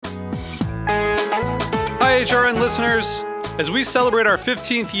HRN listeners. As we celebrate our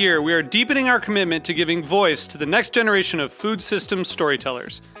 15th year, we are deepening our commitment to giving voice to the next generation of food systems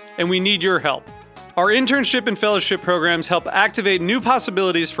storytellers, and we need your help. Our internship and fellowship programs help activate new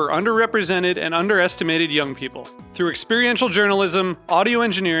possibilities for underrepresented and underestimated young people through experiential journalism, audio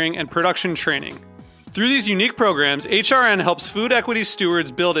engineering, and production training. Through these unique programs, HRN helps food equity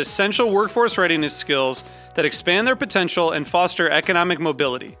stewards build essential workforce readiness skills that expand their potential and foster economic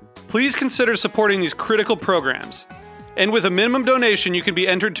mobility. Please consider supporting these critical programs. And with a minimum donation, you can be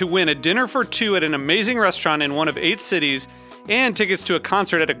entered to win a dinner for two at an amazing restaurant in one of 8 cities and tickets to a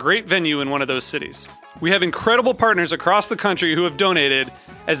concert at a great venue in one of those cities. We have incredible partners across the country who have donated,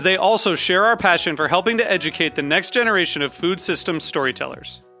 as they also share our passion for helping to educate the next generation of food systems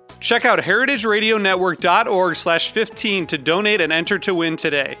storytellers. Check out heritageradionetwork.org/15 to donate and enter to win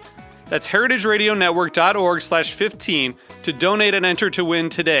today. That's heritageradionetwork.org/15 to donate and enter to win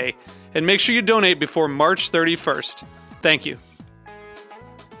today. And make sure you donate before March 31st. Thank you.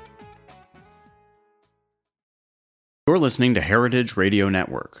 You're listening to Heritage Radio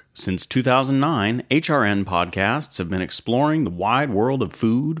Network. Since 2009, HRN podcasts have been exploring the wide world of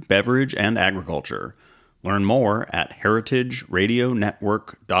food, beverage, and agriculture. Learn more at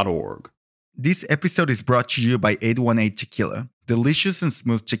heritageradionetwork.org. This episode is brought to you by 818 Tequila. Delicious and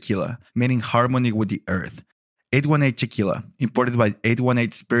smooth tequila made in harmony with the earth. 818 Tequila, imported by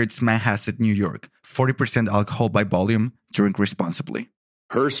 818 Spirits, Manhasset, New York. 40% alcohol by volume. Drink responsibly.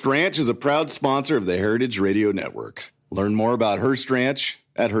 Hearst Ranch is a proud sponsor of the Heritage Radio Network. Learn more about Hearst Ranch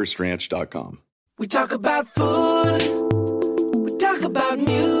at HearstRanch.com. We talk about food. We talk about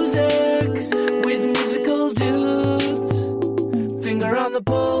music with musical dudes. Finger on the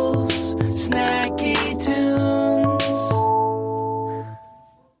pulse, snacky tunes.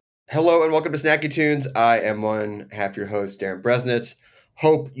 Hello and welcome to Snacky Tunes. I am one half your host, Darren Bresnitz.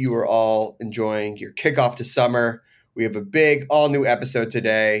 Hope you are all enjoying your kickoff to summer. We have a big, all-new episode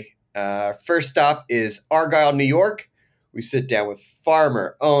today. First stop is Argyle, New York. We sit down with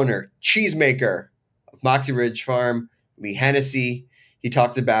farmer, owner, cheesemaker of Moxie Ridge Farm, Lee Hennessy. He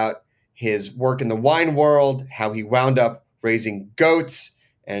talks about his work in the wine world, how he wound up raising goats,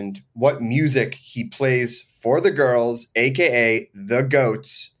 and what music he plays for the girls, a.k.a. the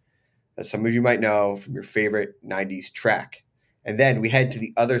Goats, as some of you might know from your favorite 90s track. And then we head to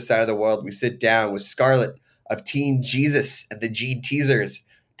the other side of the world. We sit down with Scarlett of Teen Jesus and the Teasers.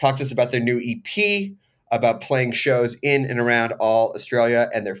 Talks to us about their new EP, about playing shows in and around all Australia,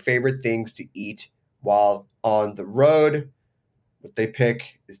 and their favorite things to eat while on the road. What they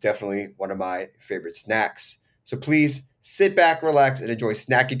pick is definitely one of my favorite snacks. So please sit back, relax, and enjoy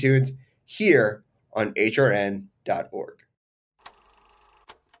Snacky Tunes here on hrn.org.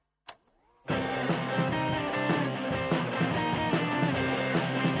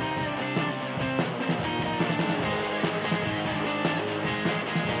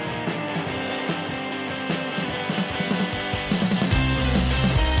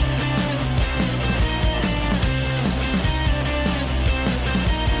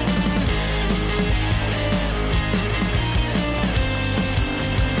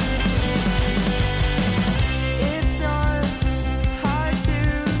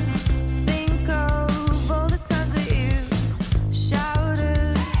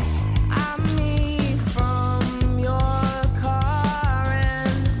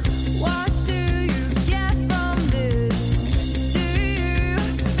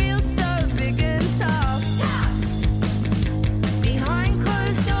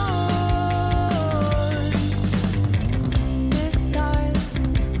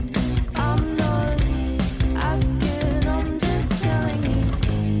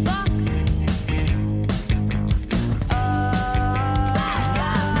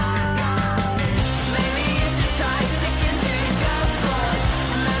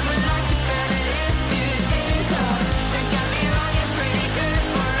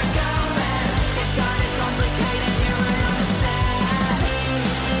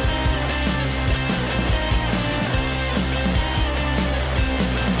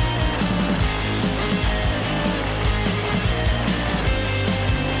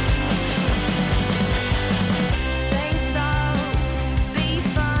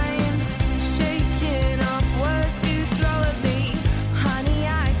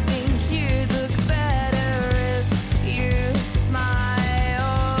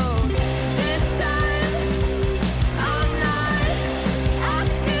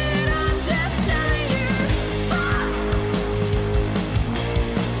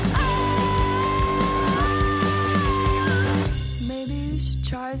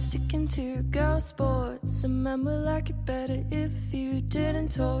 Sticking to girl sports. Some men will like it better if you didn't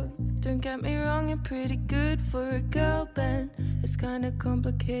talk. Don't get me wrong, you're pretty good for a girl band. It's kinda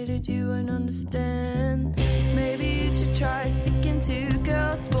complicated, you won't understand. Maybe you should try sticking to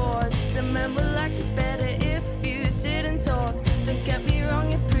girl sports. Some men will like it better if you didn't talk. Don't get me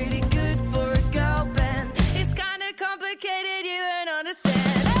wrong, you're pretty good for a girl band. It's kinda complicated, you won't understand.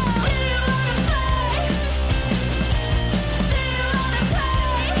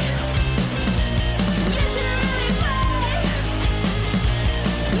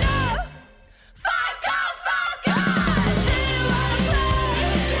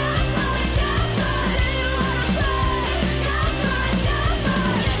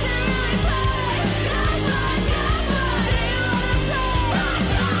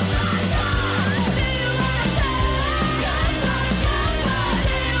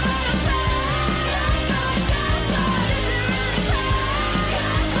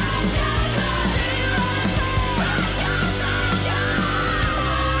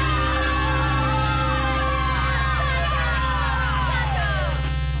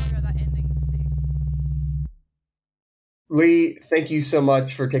 Lee, thank you so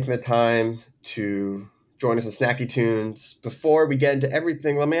much for taking the time to join us on Snacky Tunes. Before we get into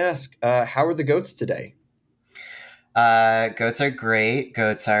everything, let me ask, how are the goats today? Goats are great.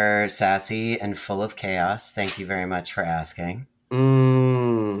 Goats are sassy and full of chaos. Thank you very much for asking.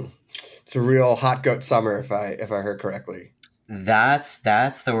 It's a real hot goat summer, if I heard correctly. That's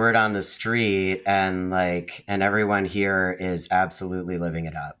the word on the street, and everyone here is absolutely living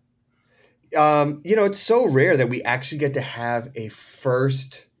it up. It's so rare that we actually get to have a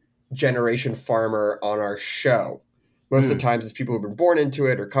first generation farmer on our show. Most of the times it's people who've been born into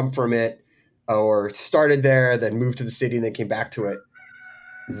it or come from it or started there, then moved to the city and then came back to it.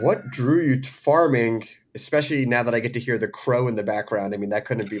 What drew you to farming, especially now that I get to hear the crow in the background? I mean, that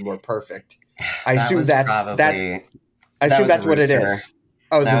couldn't be more perfect. I assume that's what it is.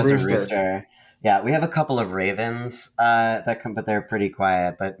 Oh, that the was rooster. A rooster. Yeah, we have a couple of ravens that come, but they're pretty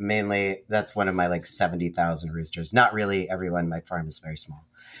quiet. But mainly, that's one of my 70,000 roosters. Not really everyone. My farm is very small,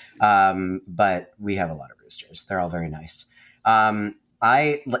 but we have a lot of roosters. They're all very nice.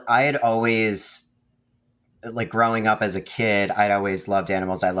 I had always, growing up as a kid, I'd always loved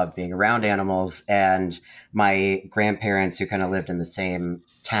animals. I loved being around animals, and my grandparents, who kind of lived in the same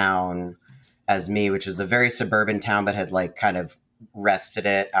town as me, which was a very suburban town, but had kind of wrested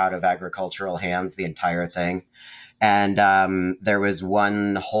it out of agricultural hands, the entire thing. And there was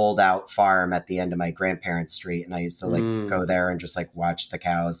one holdout farm at the end of my grandparents' street, and I used to go there and just watch the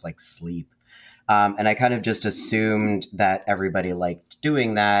cows sleep. And I kind of just assumed that everybody liked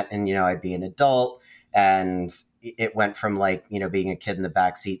doing that, and I'd be an adult, and it went from being a kid in the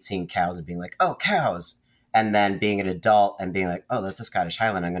backseat seeing cows and being like, oh, cows, and then being an adult and being like, oh, that's a Scottish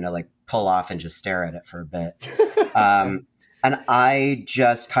Highland. I'm going to pull off and just stare at it for a bit. And I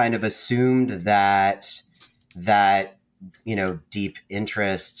just kind of assumed that deep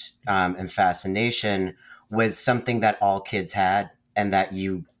interest and fascination was something that all kids had, and that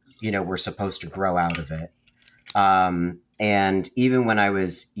you were supposed to grow out of it. And even when I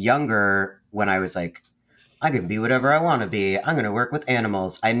was younger, when I was I can be whatever I want to be, I'm going to work with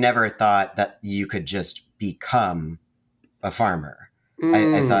animals, I never thought that you could just become a farmer.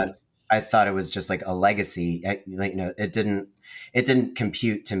 I thought it was just a legacy. It didn't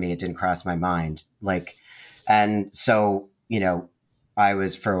compute to me. It didn't cross my mind. And so, I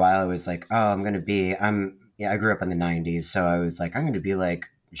was, for a while, I was oh, I grew up in the 90s. So I was I'm going to be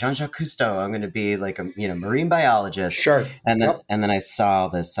Jean-Jacques Cousteau. I'm going to be a marine biologist. Sure. And then I saw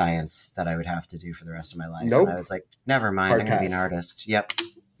the science that I would have to do for the rest of my life. Nope. And I was never mind. I'm going to be an artist. Yep.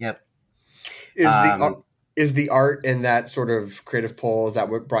 Is the art in that sort of creative pull, is that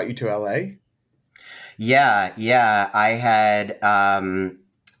what brought you to LA? Yeah. I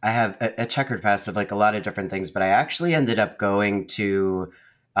have a checkered past of a lot of different things, but I actually ended up going to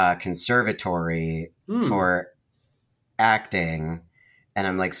a conservatory for acting, and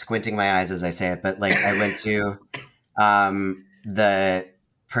I'm squinting my eyes as I say it, but I went to the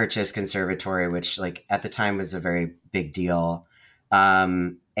Purchase Conservatory, which at the time was a very big deal,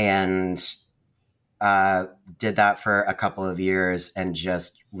 and did that for a couple of years, and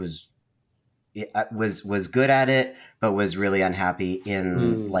just was good at it, but was really unhappy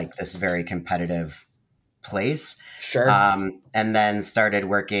in this very competitive place. Sure. And then started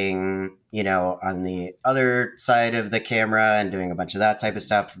working, on the other side of the camera and doing a bunch of that type of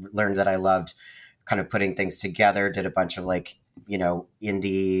stuff. Learned that I loved kind of putting things together, did a bunch of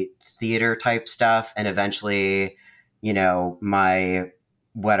indie theater type stuff. And eventually, my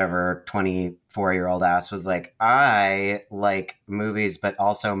 24-year-old ass was I like movies, but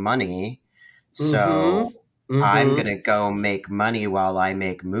also money. So Mm-hmm. I'm going to go make money while I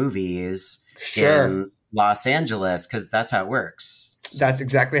make movies Sure. in Los Angeles, because that's how it works. That's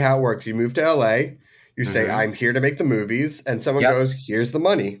exactly how it works. You move to LA, you say, Mhm. I'm here to make the movies, and someone Yep. goes, here's the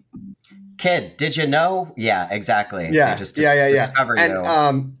money. Kid, did you know? Yeah, exactly. Yeah, They just yeah. discover you.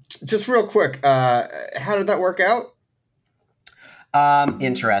 And just real quick, how did that work out?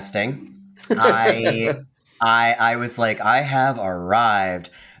 Interesting. I was like, I have arrived.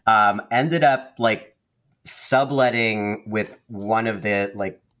 Ended up like subletting with one of the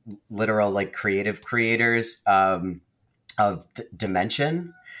like literal like creative creators of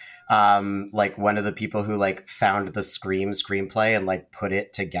Dimension. Like one of the people who like found the screenplay and like put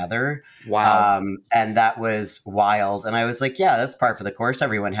it together. Wow. And that was wild. And I was like, yeah, that's par for the course.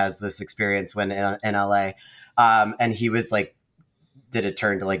 Everyone has this experience when in LA. And he was like, did a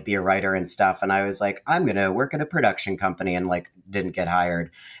turn to like be a writer and stuff. And I was like, I'm going to work at a production company, and like didn't get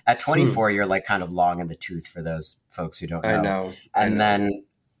hired. At 24, you're like kind of long in the tooth for those folks who don't know. I know. Then,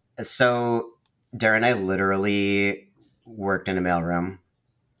 so Darren, I literally worked in a mailroom.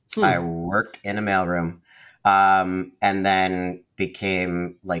 I worked in a mailroom, and then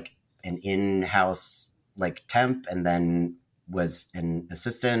became like an in-house like temp, and then was an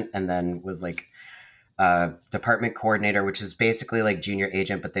assistant, and then was like a department coordinator, which is basically like junior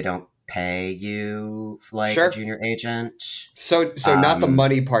agent, but they don't pay you like a junior agent. So not the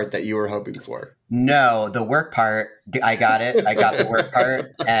money part that you were hoping for. No, the work part, I got it. I got the work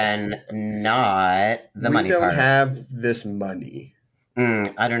part, and not the money part. We don't have this money.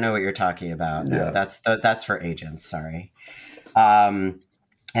 I don't know what you're talking about. No, that's for agents. Sorry. And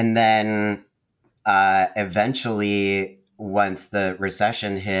then eventually, once the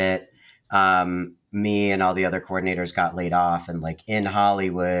recession hit, me and all the other coordinators got laid off. And like in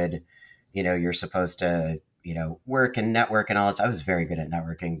Hollywood, you know, you're supposed to, you know, work and network and all this. I was very good at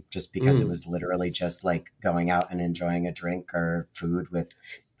networking just because it was literally just like going out and enjoying a drink or food with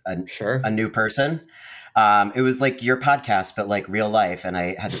a new person. It was like your podcast, but like real life, and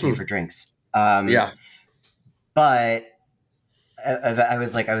I had to pay for drinks. But I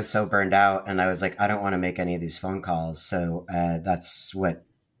was like, I was so burned out, and I was like, I don't want to make any of these phone calls. So that's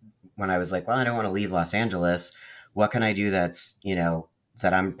when I was like, well, I don't want to leave Los Angeles. What can I do that's, you know,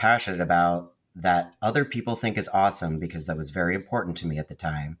 that I'm passionate about, that other people think is awesome, because that was very important to me at the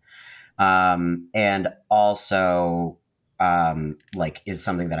time. And also, like is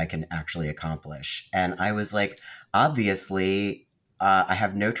something that I can actually accomplish. And I was like, obviously, I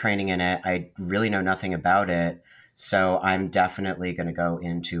have no training in it. I really know nothing about it. So I'm definitely going to go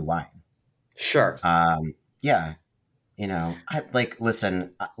into wine. Sure. Yeah. You know,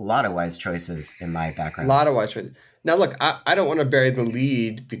 listen, a lot of wise choices in my background. A lot of wise choices. Now, look, I don't want to bury the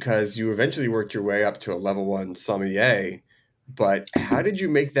lead, because you eventually worked your way up to a level 1 sommelier. But how did you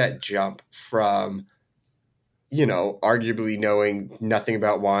make that jump from, you know, arguably knowing nothing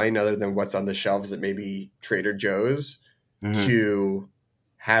about wine other than what's on the shelves at maybe Trader Joe's, to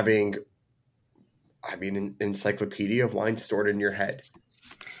having, an encyclopedia of wine stored in your head?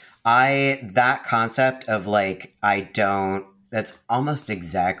 That concept of like, that's almost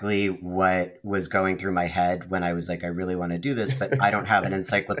exactly what was going through my head when I was like, I really want to do this, but I don't have an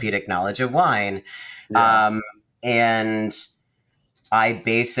encyclopedic knowledge of wine. Yeah. And I'm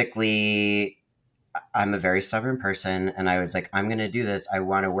a very stubborn person, and I was like, I'm going to do this. I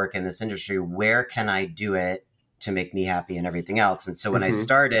want to work in this industry. Where can I do it to make me happy and everything else? And so when I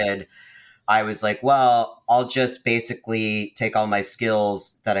started, I was like, well, I'll just basically take all my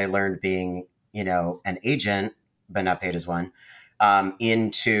skills that I learned being, you know, an agent, but not paid as one,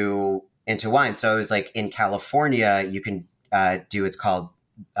 into wine. So I was like, in California, you can do, it's called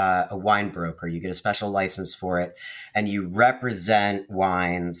a wine broker. You get a special license for it, and you represent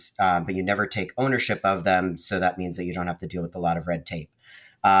wines, but you never take ownership of them. So that means that you don't have to deal with a lot of red tape.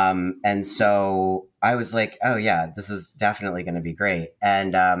 And so I was like, oh yeah, this is definitely going to be great.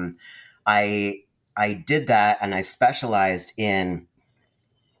 And I did that, and I specialized in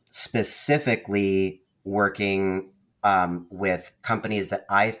specifically working with companies that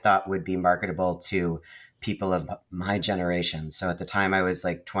I thought would be marketable to people of my generation. So at the time I was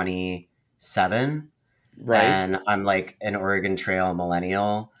like 27, right? And I'm like an Oregon Trail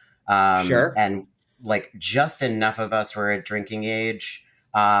millennial. And like just enough of us were at drinking age.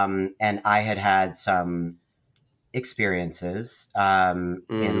 And I had some experiences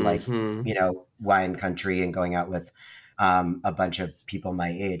in like, you know, wine country, and going out with a bunch of people my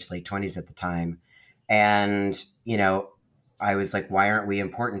age, late 20s at the time. And, you know, I was like, why aren't we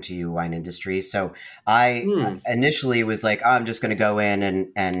important to you, wine industry? So I initially was like, I'm just going to go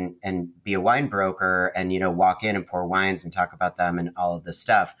in and be a wine broker and, walk in and pour wines and talk about them and all of this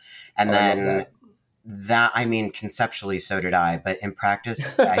stuff. And then that, I mean, conceptually, so did I, but in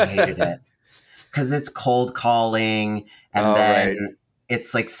practice, I hated it because it's cold calling. And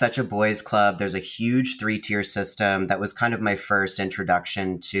it's like such a boys club. There's a huge 3-tier system. That was kind of my first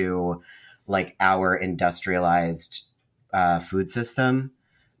introduction to like our industrialized food system.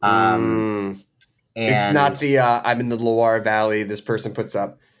 And it's not the I'm in the Loire Valley. This person puts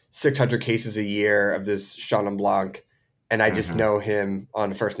up 600 cases a year of this Chenin Blanc, and I just know him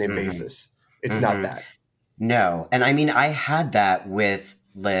on a first name basis. It's not that. No, and I mean, I had that with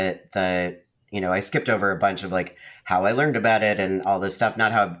the I skipped over a bunch of like how I learned about it and all this stuff.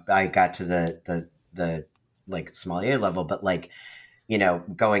 Not how I got to the like sommelier level, but like,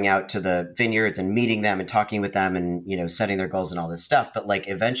 going out to the vineyards and meeting them and talking with them and, setting their goals and all this stuff. But like,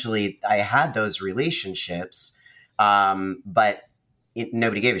 eventually I had those relationships, but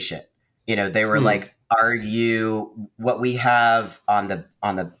nobody gave a shit. They were like, what we have on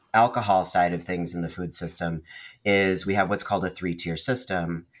the alcohol side of things in the food system is we have what's called a 3-tier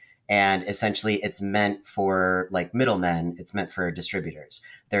system. And essentially it's meant for like middlemen. It's meant for distributors.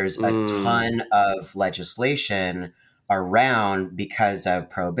 There's a ton of legislation around because of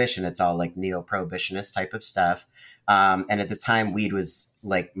prohibition. It's all like neo-prohibitionist type of stuff. And at the time, weed was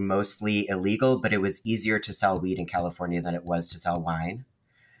like mostly illegal, but it was easier to sell weed in California than it was to sell wine.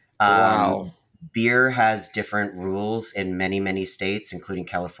 Wow. Beer has different rules in many, many states, including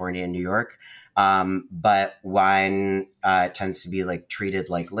California and New York. But wine tends to be like treated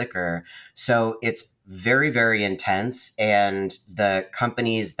like liquor. So it's very, very intense. And the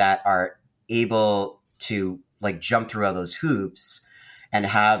companies that are able to like jump through all those hoops and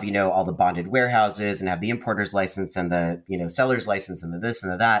have, all the bonded warehouses and have the importer's license and the, seller's license and the this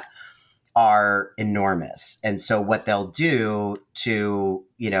and the that are enormous. And so what they'll do to,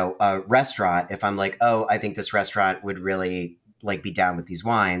 a restaurant, if I'm like, oh, I think this restaurant would really like be down with these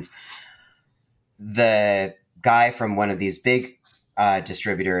wines, the guy from one of these big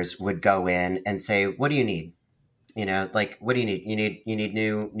distributors would go in and say, what do you need? Like, what do you need? You need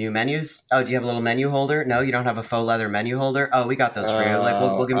new menus? Oh, do you have a little menu holder? No, you don't have a faux leather menu holder? Oh, we got those for you. Like,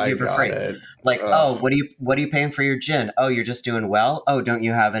 we'll give them to you for free. Like, oh, what are you paying for your gin? Oh, you're just doing well. Oh, don't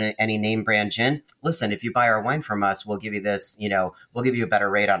you have any name brand gin? Listen, if you buy our wine from us, we'll give you this, we'll give you a better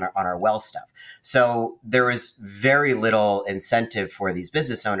rate on our well stuff. So there was very little incentive for these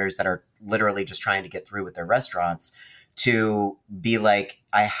business owners that are literally just trying to get through with their restaurants to be like,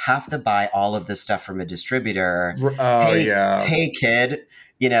 I have to buy all of this stuff from a distributor. Hey kid,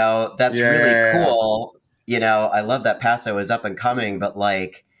 that's really cool. I love that pasta was up and coming, but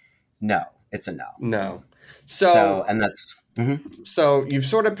like, no, it's a no. No. So and that's, so you've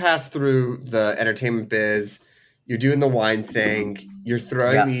sort of passed through the entertainment biz. You're doing the wine thing. You're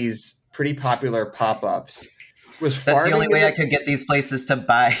throwing these pretty popular pop-ups. That's the only way I could get these places to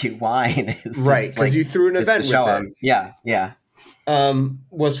buy wine. Right, because you threw an event with them. Yeah.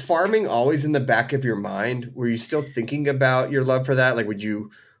 Was farming always in the back of your mind? Were you still thinking about your love for that? Like, would you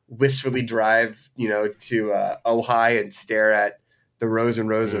wistfully drive, to Ojai and stare at the rows and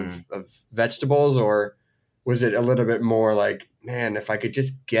rows of vegetables? Or was it a little bit more like, man, if I could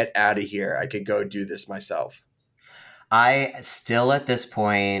just get out of here, I could go do this myself? I still at this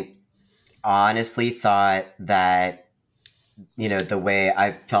point honestly thought that, the way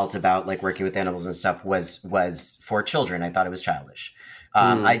I felt about like working with animals and stuff was for children. I thought it was childish.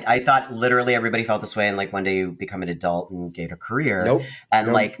 I thought literally everybody felt this way. And like one day you become an adult and get a career. Nope.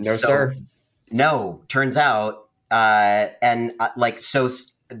 And sir. No, turns out, I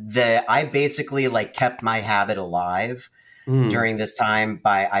basically like kept my habit alive during this time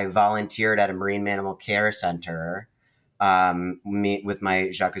I volunteered at a marine mammal care center with my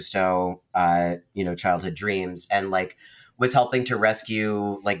Jacques Cousteau, childhood dreams, and like was helping to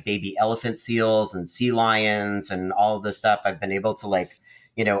rescue like baby elephant seals and sea lions and all of this stuff. I've been able to like,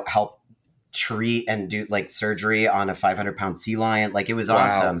 help treat and do like surgery on a 500-pound sea lion. Like it was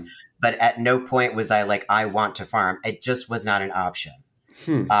awesome. But at no point was I like, I want to farm. It just was not an option.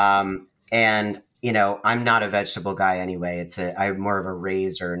 And, I'm not a vegetable guy anyway. I'm more of a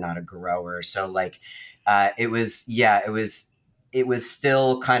raiser, not a grower. So like, it was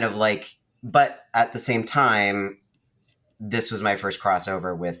still kind of like, but at the same time, this was my first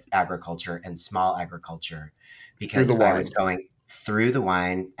crossover with agriculture and small agriculture because I was going through the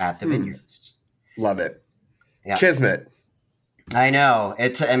wine at the vineyards. Love it. Yeah. Kismet. I know.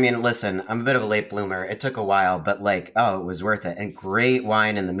 I mean, listen, I'm a bit of a late bloomer. It took a while, but like, oh, it was worth it. And great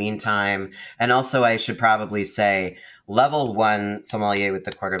wine in the meantime. And also, I should probably say, level 1 sommelier with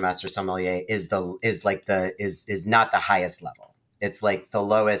the quartermaster sommelier is not the highest level. It's like the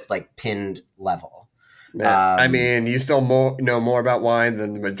lowest, like pinned level. Man, I mean, you still know more about wine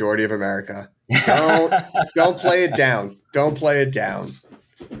than the majority of America. Don't play it down. Don't play it down.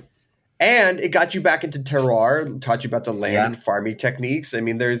 And it got you back into terroir, taught you about the land and farming techniques. I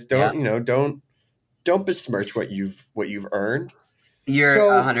mean, don't besmirch what you've earned. You're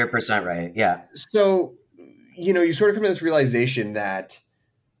 100% right. Yeah. So, you sort of come to this realization that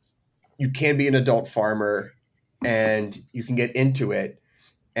you can be an adult farmer and you can get into it.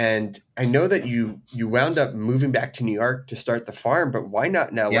 And I know that you wound up moving back to New York to start the farm, but why not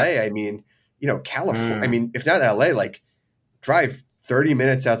in LA? Yeah. I mean, California, I mean, if not LA, like drive 30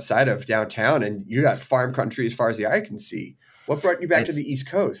 minutes outside of downtown and you got farm country as far as the eye can see. What brought you back to the East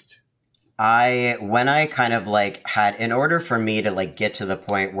Coast? When I kind of like in order for me to like get to the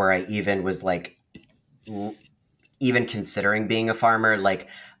point where I even was like, even considering being a farmer, like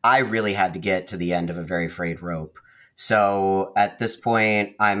I really had to get to the end of a very frayed rope. So at this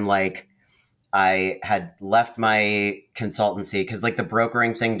point, I'm like, I had left my consultancy because like the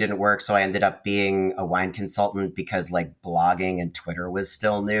brokering thing didn't work. So I ended up being a wine consultant because like blogging and Twitter was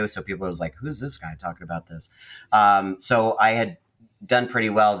still new. So people was like, who's this guy talking about this? So I had done pretty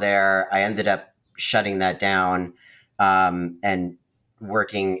well there. I ended up shutting that down and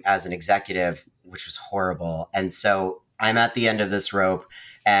working as an executive, which was horrible. And so I'm at the end of this rope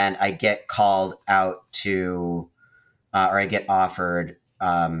and I get called out to, or I get offered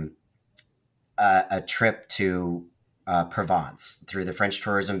a trip to Provence through the French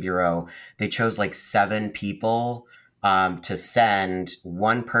Tourism Bureau. They chose like 7 people to send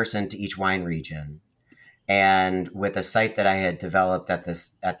one person to each wine region. And with a site that I had developed at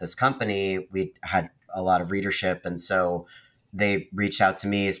this company, we had a lot of readership. And so they reached out to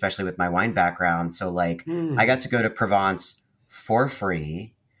me, especially with my wine background. So like I got to go to Provence for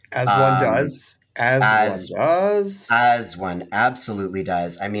free. As one does. As one absolutely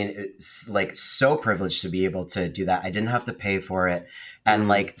does. I mean, it's like so privileged to be able to do that. I didn't have to pay for it. And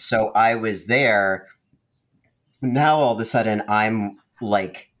like, so I was there. Now all of a sudden I'm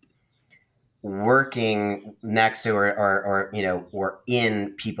like working next to or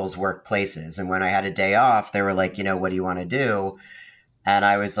in people's workplaces. And when I had a day off, they were like, what do you want to do? And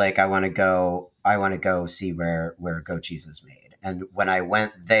I was like, I want to go see where goat cheese is made. And when I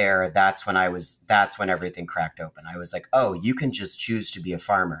went there, that's when everything cracked open. I was like, oh, you can just choose to be a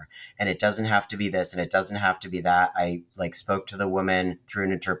farmer and it doesn't have to be this and it doesn't have to be that. I like spoke to the woman through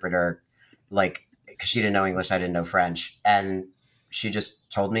an interpreter, like, cause she didn't know English. I didn't know French. And she just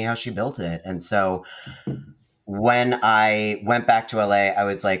told me how she built it. And so when I went back to LA, I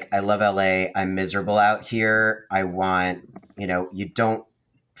was like, I love LA. I'm miserable out here. I want,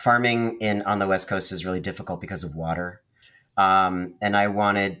 farming on the West Coast is really difficult because of water. And I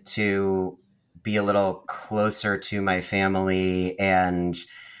wanted to be a little closer to my family. And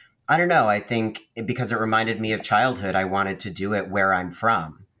I don't know, I think because it reminded me of childhood, I wanted to do it where I'm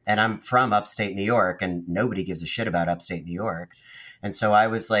from. And I'm from upstate New York and nobody gives a shit about upstate New York. And so I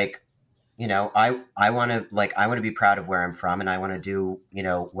was like, I want to be proud of where I'm from and I want to do,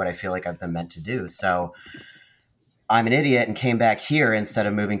 what I feel like I've been meant to do. So I'm an idiot and came back here instead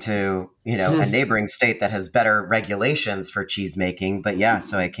of moving to, a neighboring state that has better regulations for cheese making. But yeah,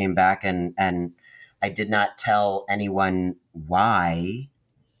 so I came back and I did not tell anyone why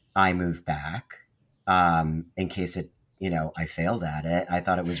I moved back in case it, I failed at it. I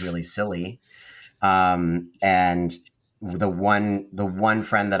thought it was really silly. And the one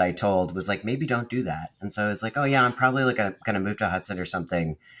friend that I told was like, maybe don't do that. And so I was like, oh yeah, I'm probably like going to move to Hudson or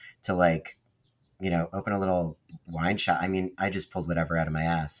something to like, open a little wine shop. I mean, I just pulled whatever out of my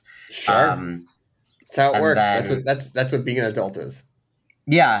ass. Sure. That's how it works. That's what being an adult is.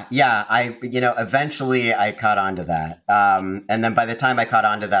 Yeah. Eventually I caught on to that. And then by the time I caught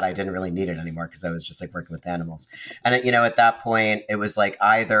on to that, I didn't really need it anymore because I was just like working with animals. And, at that point it was like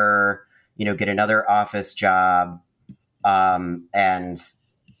either, get another office job, and,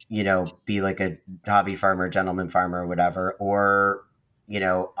 be like a hobby farmer, gentleman farmer or whatever. Or,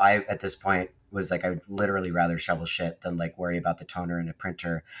 I, at this point, was like, I would literally rather shovel shit than like worry about the toner and a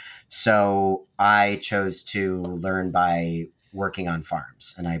printer. So I chose to learn by working on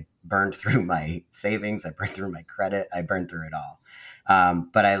farms and I burned through my savings. I burned through my credit. I burned through it all.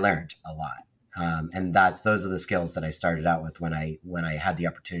 But I learned a lot. And those are the skills that I started out with when I had the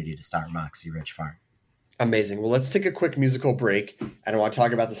opportunity to start Moxie Ridge Farm. Amazing. Well, let's take a quick musical break and I want to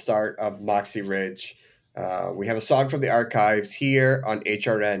talk about the start of Moxie Ridge. We have a song from the archives here on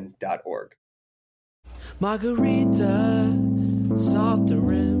hrn.org. Margarita, soft the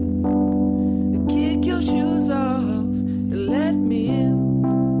rim. Kick your shoes off and let me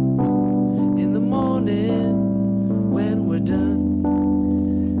in the morning when we're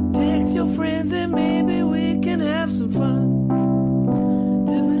done. Text your friends and maybe we can have some fun.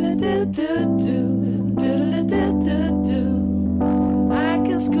 I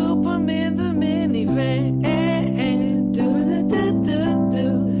can scoop them in the minivan.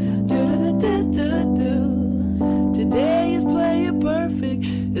 Today is player perfect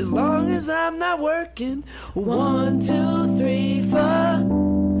as long as I'm not working. 1, 2, 3, 4.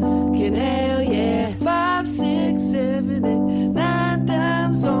 Can hell yeah. 5, 6, 7, 8, 9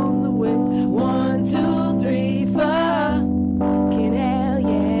 times on the way. 1, 2, 3, 4. Can hell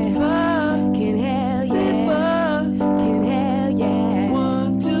yeah. 4. Can hell yeah. 4. Can hell yeah.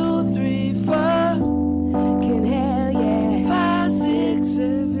 1, 2, 3, 4. Can hell yeah. 5, 6,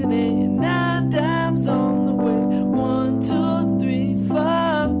 7, 8, 9 times on the way. 1, 2, 3, 4.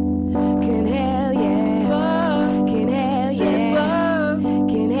 Can hell yeah. 4. Can hell yeah. 4.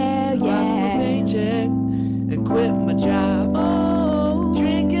 Can hell yeah. Lost my paycheck and quit my job. Oh,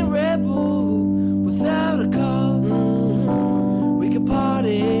 drinking Red Bull without a cause. We could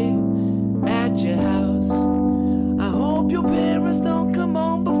party at your house. I hope your parents don't come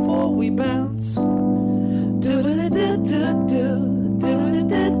home before we bounce.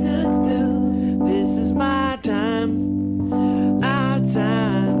 This is my time, our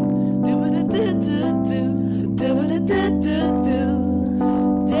time.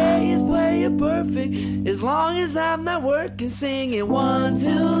 Day is player perfect as long as I'm not working. Singing 1,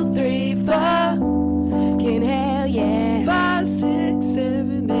 2, 3, 4. Can hell yeah. 5, 6,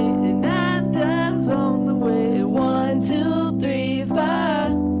 7, 8, and 9 times on the way. 1, 2, 3, 4.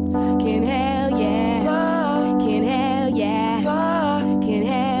 Can hell yeah. 4. Can hell yeah. 4. Can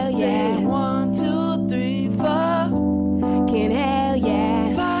hell yeah. 1, 2, 3, 4. Can hell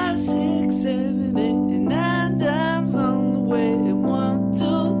yeah. 5, 6, 7, 8, and 9 times on the way. 1,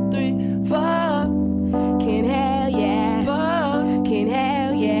 2, 3, 4. Can hell yeah. 4. Can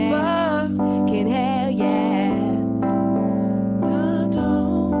hell yeah. 4. Can hell yeah. Dun,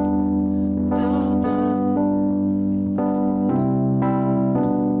 dun, dun, dun.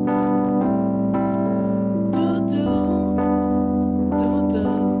 Do, do, do, do.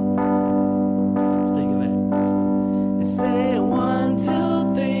 Let's take it back. Say 1,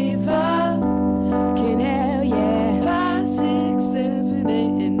 2, 3, 4. Can hell yeah. 5, 6, 7,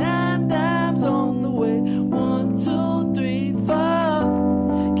 8, and 9 times on the way. 1, 2, 3,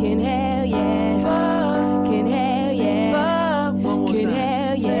 4. Can hell yeah. 4. Can hell yeah. 4. Can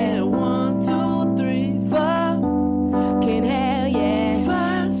hell yeah. 1, 2, 3, 4. Can hell yeah.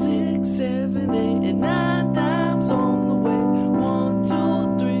 5, 6, 7, 8, and 9 times on the way. 1,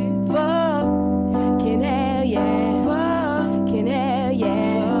 2, 3, 4. Can hell yeah. 4. Can hell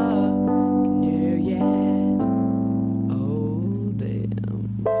yeah. 4. Can hell yeah. Oh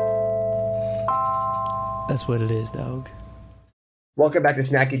damn. That's what it is, dog. Welcome back to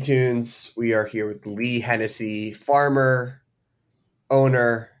Snacky Tunes. We are here with Lee Hennessy, farmer,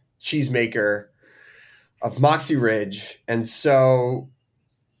 owner, cheesemaker of Moxie Ridge. And so,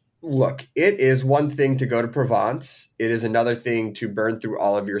 look, it is one thing to go to Provence. It is another thing to burn through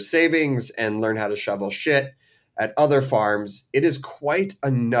all of your savings and learn how to shovel shit at other farms. It is quite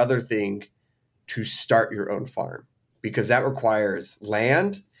another thing to start your own farm because that requires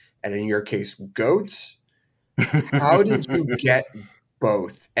land and, in your case, goats. How did you get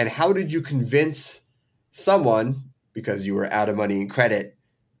both? And how did you convince someone, because you were out of money and credit,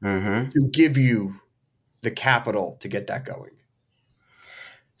 to give you the capital to get that going?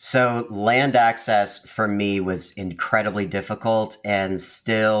 So land access for me was incredibly difficult and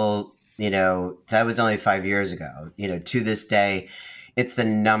still, that was only 5 years ago. To this day, it's the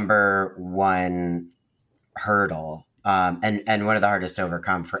number one hurdle and one of the hardest to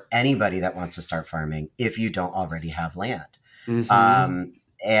overcome for anybody that wants to start farming if you don't already have land.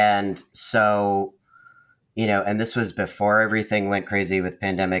 And so, and this was before everything went crazy with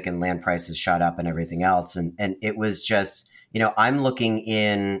pandemic and land prices shot up and everything else. And it was just, I'm looking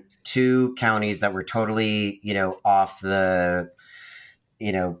in 2 counties that were totally, off the,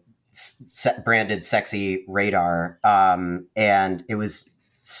 branded sexy radar. And it was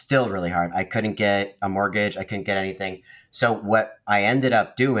still really hard. I couldn't get a mortgage. I couldn't get anything. So what I ended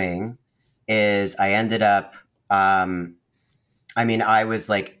up doing is I was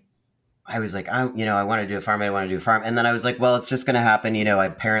like, I want to do a farm. And then I was like, well, it's just going to happen,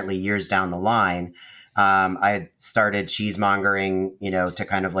 apparently years down the line. I had started cheesemongering, to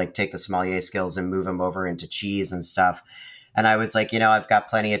kind of like take the sommelier skills and move them over into cheese and stuff. And I was like, I've got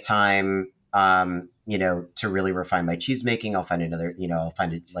plenty of time, to really refine my cheese making. I'll find another, I'll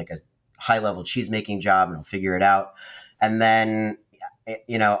find like a high level cheese making job and I'll figure it out. And then,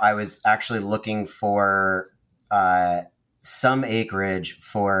 I was actually looking for some acreage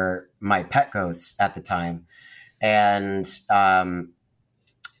for my pet goats at the time. And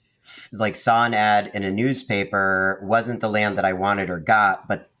like saw an ad in a newspaper, wasn't the land that I wanted or got,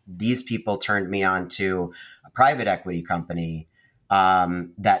 but these people turned me on to a private equity company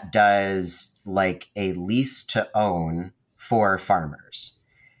that does like a lease to own for farmers.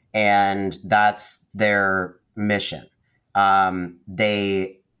 And that's their mission.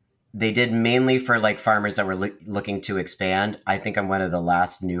 They did mainly for like farmers that were looking to expand. I think I'm one of the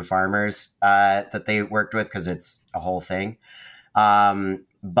last new farmers that they worked with because it's a whole thing.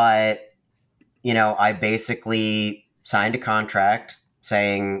 But, I basically signed a contract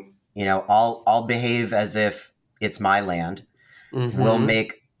saying, I'll behave as if it's my land. Mm-hmm. We'll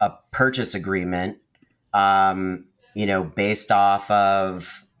make a purchase agreement, based off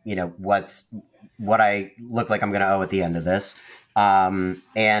of, what I look like I'm going to owe at the end of this. And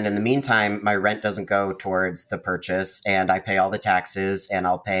in the meantime, my rent doesn't go towards the purchase and I pay all the taxes and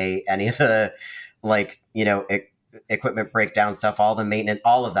I'll pay any of the equipment breakdown stuff, all the maintenance,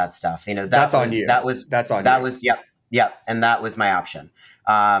 all of that stuff, that's on you. Yep. And that was my option.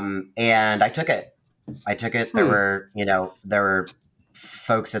 And I took it. There were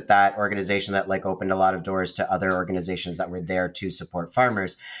folks at that organization that like opened a lot of doors to other organizations that were there to support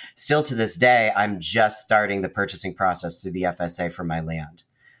farmers. Still to this day, I'm just starting the purchasing process through the FSA for my land.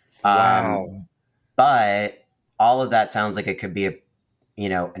 Wow. But all of that sounds like it could be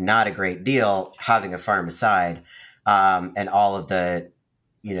not a great deal having a farm aside, and all of the,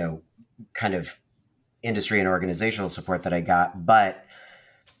 kind of industry and organizational support that I got. But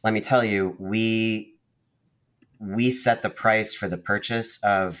let me tell you, we set the price for the purchase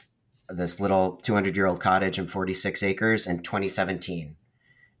of this little 200-year-old cottage and 46 acres in 2017.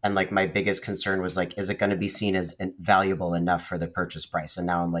 And like my biggest concern was like, is it going to be seen as valuable enough for the purchase price? And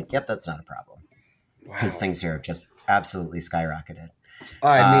now I'm like, yep, that's not a problem. Because things here have just absolutely skyrocketed.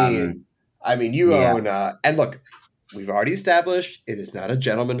 I mean, you own, and look, we've already established it is not a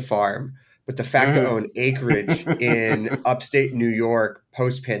gentleman farm, but the fact to own acreage in upstate New York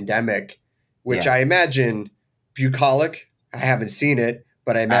post-pandemic, which I imagine bucolic, I haven't seen it,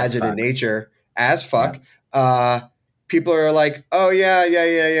 but I imagine in nature as fuck. Yeah. People are like, oh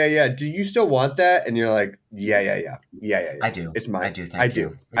yeah. Do you still want that? And you're like, yeah. I do. It's mine. I do. Thank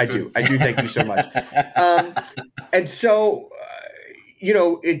you. I do. Thank you so much. And so,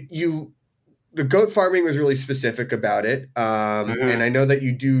 the goat farming was really specific about it. And I know that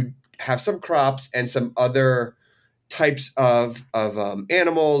you do have some crops and some other types of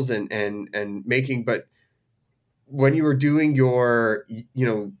animals and making, but when you were doing you're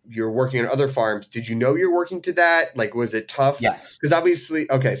working on other farms, did you know you're working to that? Like, was it tough? Yes. Because obviously,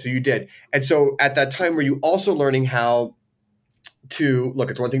 okay, so you did. And so at that time, were you also learning how to,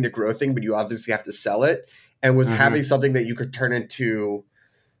 look, it's one thing to grow thing, but you obviously have to sell it. And was having something that you could turn into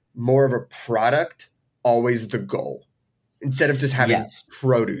more of a product always the goal instead of just having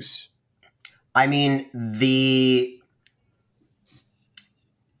produce? I mean,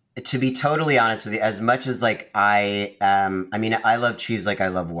 to be totally honest with you, as much as like I love cheese like I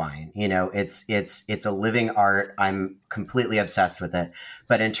love wine. It's a living art. I'm completely obsessed with it.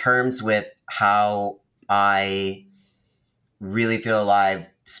 But in terms with how I really feel alive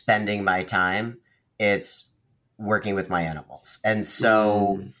spending my time, it's working with my animals. And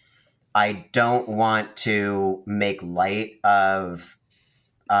so I don't want to make light of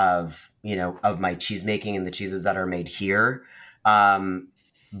my cheese making and the cheeses that are made here.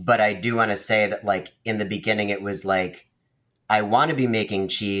 But I do want to say that, like, in the beginning, it was like, I want to be making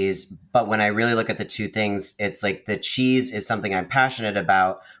cheese, but when I really look at the two things, it's like the cheese is something I'm passionate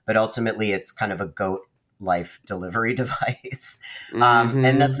about, but ultimately it's kind of a goat life delivery device.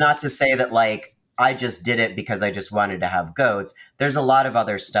 And that's not to say that, like, I just did it because I just wanted to have goats. There's a lot of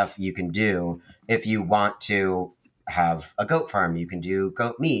other stuff you can do if you want to have a goat farm. You can do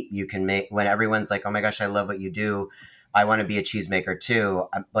goat meat. You can make, when everyone's like, oh my gosh, I love what you do, I want to be a cheesemaker too.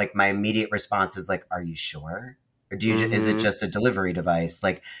 Like, my immediate response is like, are you sure? Or do you, is it just a delivery device?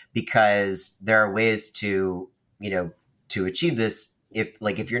 Like, because there are ways to, to achieve this.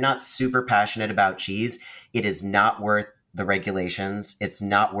 If you're not super passionate about cheese, it is not worth the regulations. It's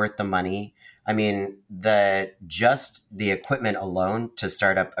not worth the money. I mean, the equipment alone to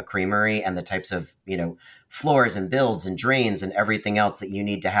start up a creamery and the types of, floors and builds and drains and everything else that you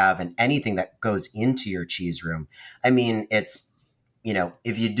need to have and anything that goes into your cheese room. I mean, it's,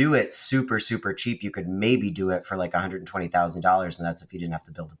 if you do it super, super cheap, you could maybe do it for like $120,000. And that's if you didn't have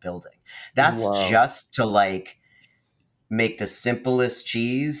to build a building. That's just to like make the simplest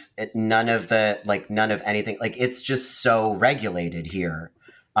cheese. None of anything. Like, it's just so regulated here.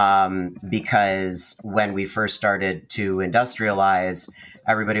 Because when we first started to industrialize,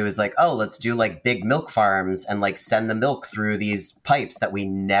 everybody was like, oh, let's do like big milk farms and like send the milk through these pipes that we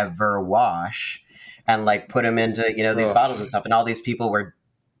never wash and like put them into, these bottles and stuff. And all these people were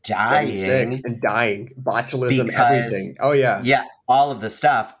dying and dying, botulism, everything. Oh yeah. Yeah. All of the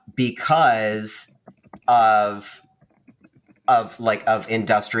stuff because of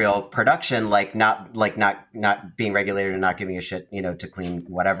industrial production, not being regulated and not giving a shit, to clean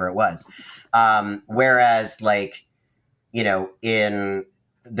whatever it was. Whereas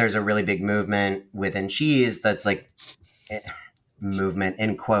there's a really big movement within cheese that's like movement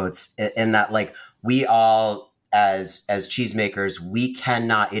in quotes in that like we all as cheesemakers,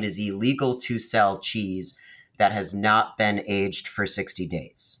 it is illegal to sell cheese that has not been aged for 60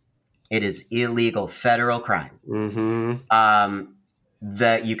 days. It is illegal, federal crime. Mm-hmm.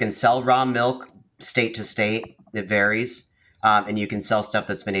 That you can sell raw milk state to state. It varies. And you can sell stuff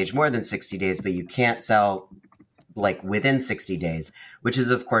that's been aged more than 60 days, but you can't sell like within 60 days, which is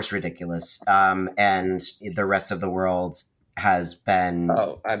of course ridiculous. And the rest of the world has been,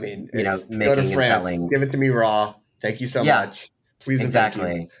 making and selling. Give it to me raw. Thank you so much. Please.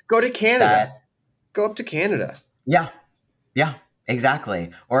 Exactly. Go to Canada. Go up to Canada. Yeah. Yeah.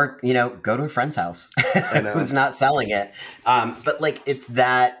 Exactly. Or, go to a friend's house who's not selling it. But like, it's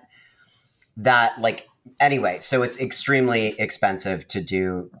that like, anyway, so it's extremely expensive to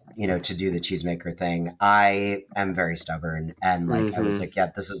do the cheesemaker thing. I am very stubborn and like, I was like,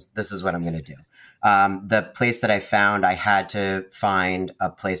 yeah, this is what I'm going to do. The place that I found, I had to find a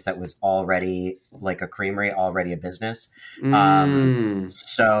place that was already like a creamery, already a business. So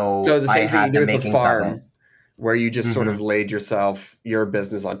the same I had thing to with making the farm. something. Where you just sort of laid your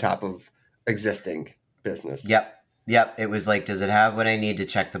business on top of existing business. Yep. It was like, does it have what I need to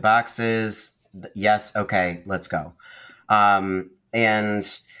check the boxes? Yes. Okay, let's go.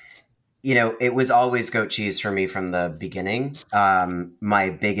 And, it was always goat cheese for me from the beginning. My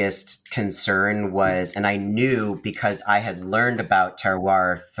biggest concern was, and I knew because I had learned about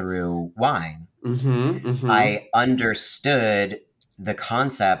terroir through wine. I understood the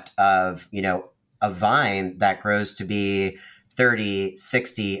concept of, a vine that grows to be 30,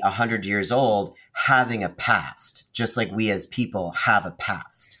 60, 100 years old, having a past, just like we as people have a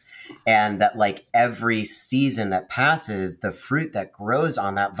past. And that like every season that passes, the fruit that grows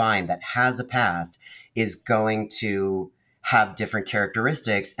on that vine that has a past is going to have different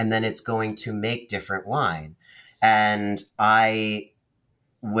characteristics, and then it's going to make different wine. And I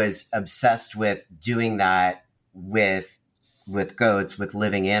was obsessed with doing that with goats, with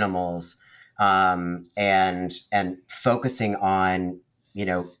living animals. And focusing on,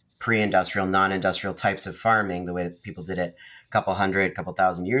 pre-industrial, non-industrial types of farming, the way that people did it a couple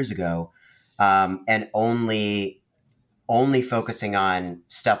thousand years ago, and only focusing on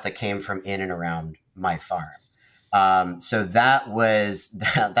stuff that came from in and around my farm. So that was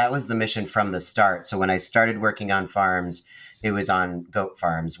the mission from the start. So when I started working on farms, it was on goat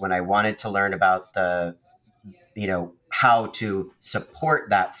farms. When I wanted to learn about how to support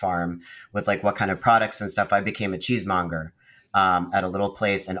that farm with like what kind of products and stuff, I became a cheesemonger at a little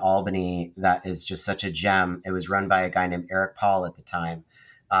place in Albany that is just such a gem. It was run by a guy named Eric Paul at the time,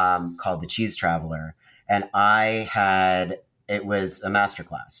 called the Cheese Traveler. And it was a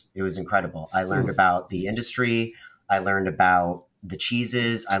masterclass. It was incredible. I learned about the industry. I learned about the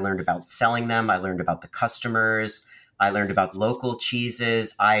cheeses. I learned about selling them. I learned about the customers. I learned about local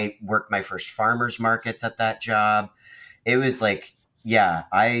cheeses. I worked my first farmers markets at that job. It was like, yeah,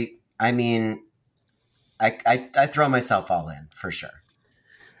 I throw myself all in for sure.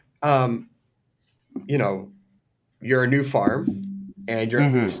 You're a new farm and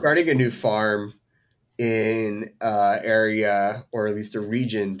you're starting a new farm in an area, or at least a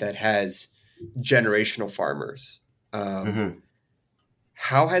region that has generational farmers.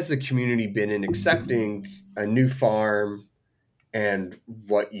 How has the community been in accepting a new farm and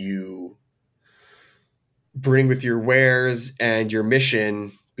what you bring with your wares and your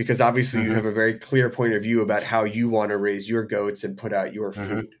mission? Because obviously you have a very clear point of view about how you want to raise your goats and put out your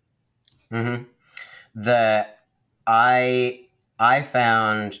food. I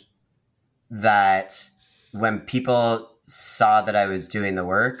found that when people saw that I was doing the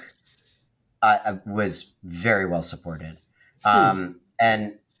work, I was very well supported.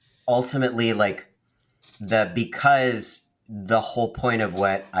 And ultimately, like, because the whole point of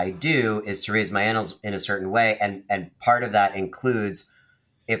what I do is to raise my animals in a certain way. And part of that includes,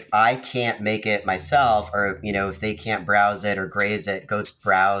 if I can't make it myself, or, if they can't browse it or graze it, goats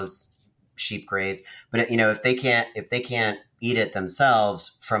browse, sheep graze. But, if they can't eat it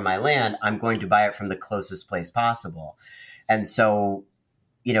themselves from my land, I'm going to buy it from the closest place possible. And so,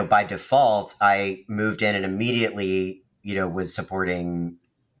 by default, I moved in and immediately, was supporting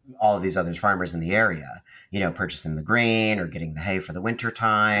all of these other farmers in the area, purchasing the grain or getting the hay for the winter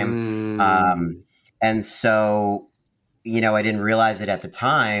time. And so, I didn't realize it at the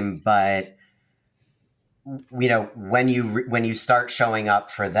time, but, when you start showing up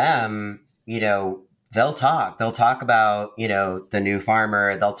for them, they'll talk about, the new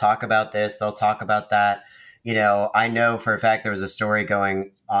farmer, they'll talk about this, they'll talk about that. I know for a fact there was a story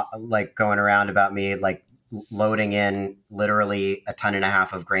going around about me, like, loading in literally 1.5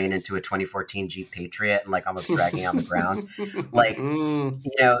 tons of grain into a 2014 Jeep Patriot and, like, almost dragging on the ground. Like,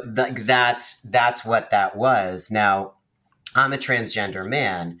 that's what that was. Now, I'm a transgender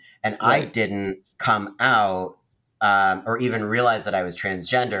man, and I didn't come out or even realize that I was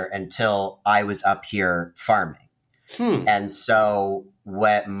transgender until I was up here farming. And so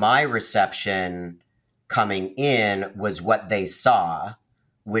what my reception coming in was what they saw,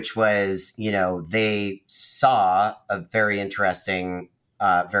 which was, they saw a very interesting,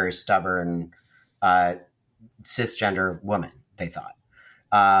 very stubborn, cisgender woman, they thought.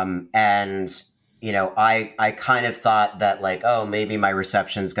 And, I kind of thought that, like, oh, maybe my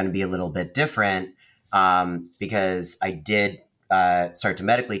reception is going to be a little bit different, because I did start to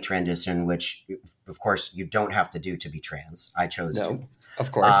medically transition, which, of course, you don't have to do to be trans. I chose to.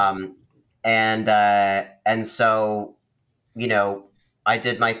 Of course. And so, I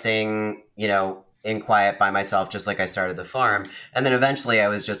did my thing, in quiet by myself, just like I started the farm. And then eventually I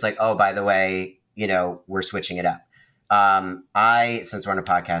was just like, oh, by the way, we're switching it up. Since we're on a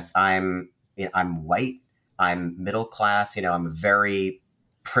podcast, I'm white, I'm middle class, I'm a very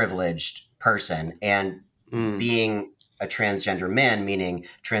privileged person. And being a transgender man, meaning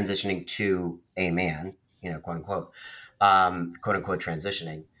transitioning to a man, quote unquote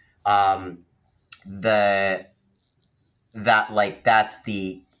transitioning,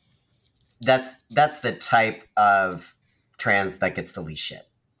 that's the type of trans that gets the least shit,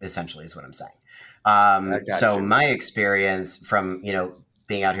 essentially, is what I'm saying. So my experience from,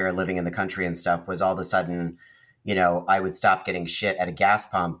 being out here living in the country and stuff was, all of a sudden, I would stop getting shit at a gas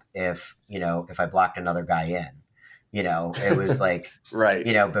pump if I blocked another guy in. It was like, right.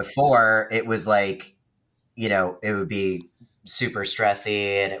 Before it was like, it would be super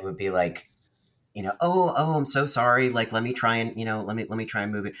stressy, and it would be like, oh, I'm so sorry. Like, let me try and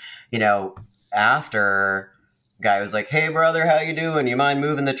move it. After guy was like, hey brother, how you doing? You mind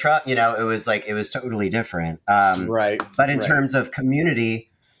moving the truck? It was totally different. Right. But in terms of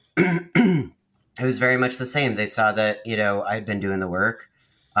community, it was very much the same. They saw that, I'd been doing the work.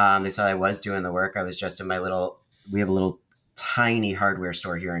 They saw I was doing the work. I was just in we have a little tiny hardware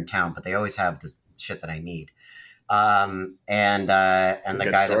store here in town, but they always have the shit that I need. And the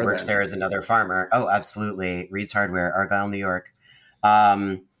guy that works there is another farmer. Oh, absolutely. Reed's Hardware, Argyle, New York.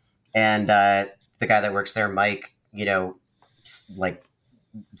 And the guy that works there, Mike,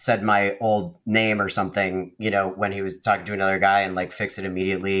 said my old name or something, when he was talking to another guy, and like fixed it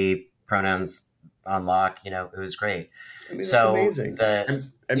immediately, pronouns on lock, it was great. I mean, that's amazing.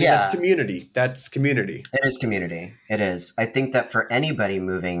 That's community. That's community. It is community. It is. I think that for anybody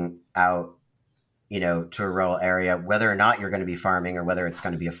moving out, to a rural area, whether or not you're going to be farming, or whether it's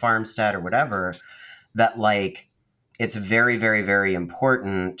going to be a farmstead or whatever, that, like, it's very, very, very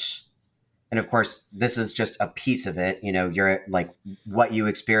important. And of course, this is just a piece of it. You're like, what you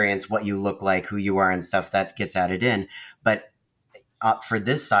experience, what you look like, who you are, and stuff that gets added in. But for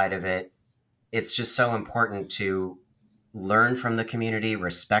this side of it, it's just so important to learn from the community,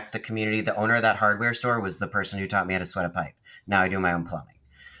 respect the community. The owner of that hardware store was the person who taught me how to sweat a pipe. Now I do my own plumbing.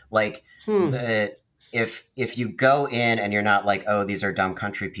 Like, if you go in and you're not like, oh, these are dumb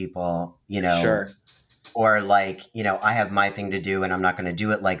country people, sure. Or like, I have my thing to do and I'm not going to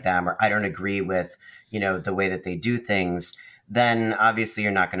do it like them, or I don't agree with, the way that they do things, then obviously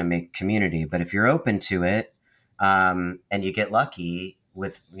you're not going to make community. But if you're open to it, and you get lucky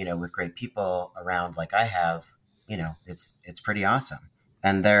with great people around, like I have, it's pretty awesome.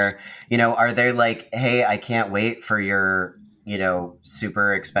 And they're, are they like, hey, I can't wait for your,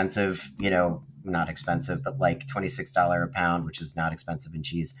 super expensive, not expensive, but like $26 a pound, which is not expensive in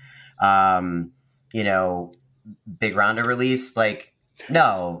cheese, big Ronda release, like,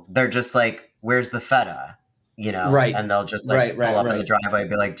 no, they're just like, where's the feta? You know, Right. And they'll just like pull up in the driveway and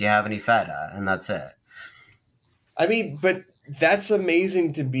be like, do you have any feta? And that's it. I mean, but that's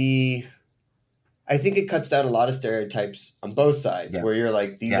amazing to be. I think it cuts down a lot of stereotypes on both sides, where you're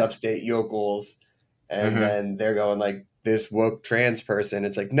like these upstate yokels, and then they're going like this woke trans person.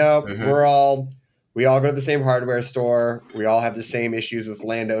 It's like, no, we all go to the same hardware store. We all have the same issues with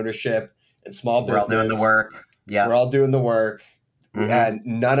land ownership and small business. We're all doing the work. Yeah, we're all doing the work, and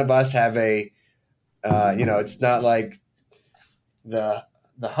none of us have a. It's not like the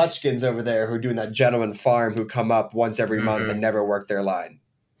Hutchkins over there who are doing that gentleman farm who come up once every month and never work their line.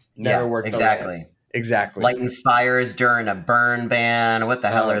 Never work exactly. the land. Exactly. Lighting fires during a burn ban. What the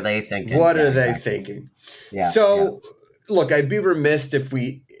hell are they thinking? What are they thinking? Yeah. So, look, I'd be remiss if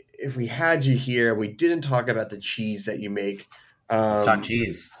we had you here and we didn't talk about the cheese that you make. Let's talk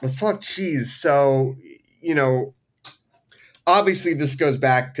cheese. Let's talk cheese. So, obviously this goes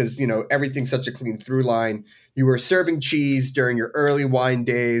back because, everything's such a clean through line. You were serving cheese during your early wine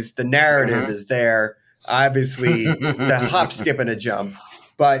days. The narrative is there, obviously, to hop, skip, and a jump.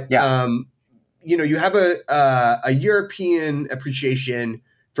 But, you have a European appreciation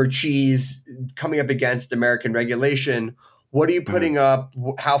for cheese coming up against American regulation. What are you putting up?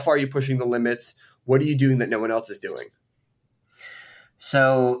 How far are you pushing the limits? What are you doing that no one else is doing?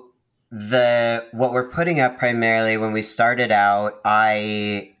 So what we're putting up primarily when we started out,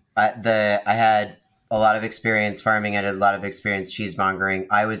 I had a lot of experience farming. I had a lot of experience cheesemongering.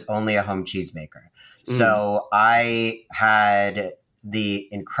 I was only a home cheesemaker. So I had the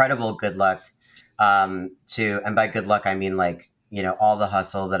incredible good luck and by good luck, I mean like, all the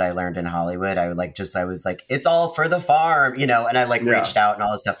hustle that I learned in Hollywood. I was like, it's all for the farm, and I reached out and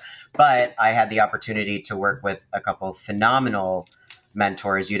all this stuff. But I had the opportunity to work with a couple of phenomenal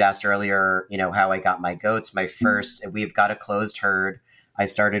mentors. You'd asked earlier, how I got my goats. We've got a closed herd. I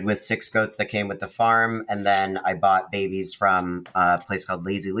started with 6 goats that came with the farm, and then I bought babies from a place called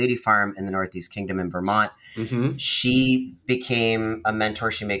Lazy Lady Farm in the Northeast Kingdom in Vermont. She became a mentor.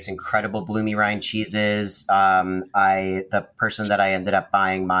 She makes incredible bloomy rind cheeses. The person that I ended up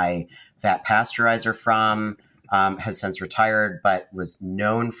buying my vat pasteurizer from has since retired, but was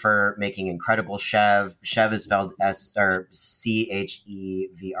known for making incredible Chev. Chev is spelled Chevre.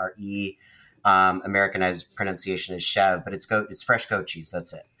 Americanized pronunciation is Chev, but it's fresh goat cheese.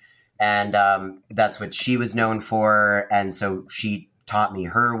 That's it. And that's what she was known for. And so she taught me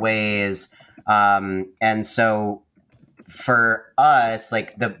her ways. And so for us,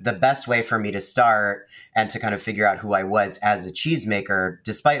 like the best way for me to start and to kind of figure out who I was as a cheesemaker,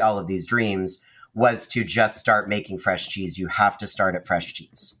 despite all of these dreams, was to just start making fresh cheese. You have to start at fresh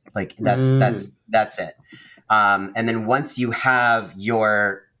cheese. Like that's it. And then once you have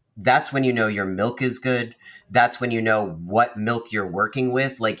that's when your milk is good. That's when what milk you're working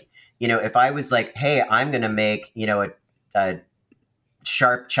with. Like, if I was like, hey, I'm going to make, a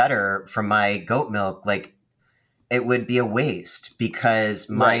sharp cheddar from my goat milk, like it would be a waste because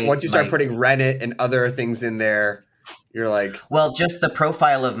once you start putting rennet and other things in there, you're like, well, just the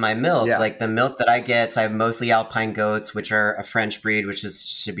profile of my milk, like the milk that I get. So I have mostly Alpine goats, which are a French breed, which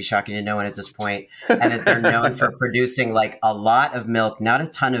should be shocking to no one at this point. And they're known for producing like a lot of milk, not a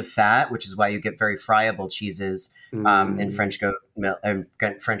ton of fat, which is why you get very friable cheeses in French goat milk and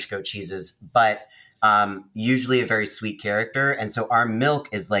French goat cheeses, but usually a very sweet character. And so our milk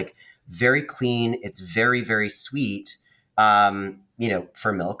is like very clean. It's very, very sweet,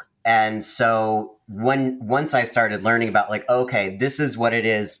 for milk. And so once I started learning about like, okay, this is what it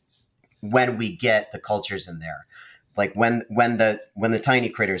is when we get the cultures in there, like when the tiny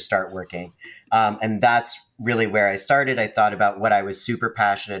critters start working. And that's really where I started. I thought about what I was super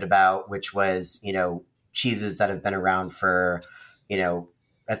passionate about, which was, cheeses that have been around for,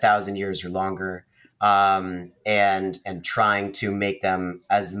 1,000 years or longer. And trying to make them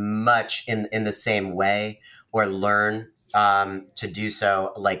as much in the same way or learn to do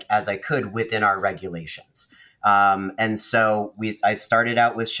so like as I could within our regulations. And so I started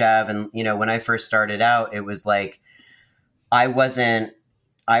out with Chev, and when I first started out, it was like I wasn't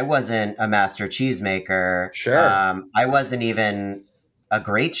a master cheesemaker. Sure. I wasn't even a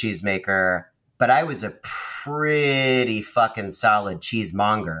great cheesemaker, but I was a pretty fucking solid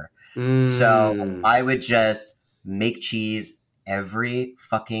cheesemonger. So I would just make cheese every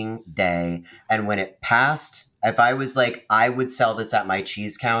fucking day. And when it passed, if I was like, I would sell this at my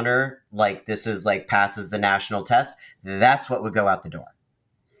cheese counter, like this is like passes the national test, that's what would go out the door.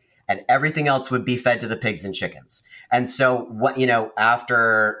 and everything else would be fed to the pigs and chickens. And so what,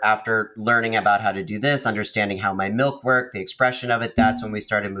 after learning about how to do this, understanding how my milk worked, the expression of it, that's when we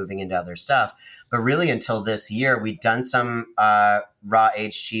started moving into other stuff. But really until this year, we'd done some raw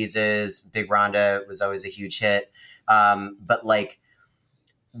aged cheeses. Big Rhonda was always a huge hit. But like,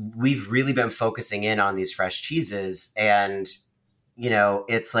 we've really been focusing in on these fresh cheeses, and,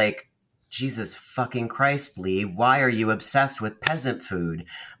 it's like, Jesus fucking Christ, Lee, why are you obsessed with peasant food?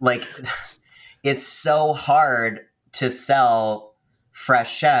 Like, it's so hard to sell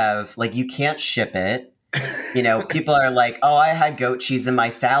fresh chev. Like, you can't ship it. People are like, oh, I had goat cheese in my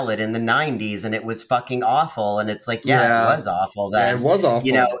salad in the 90s and it was fucking awful. And it's like, yeah. It was awful then. Yeah, it was awful.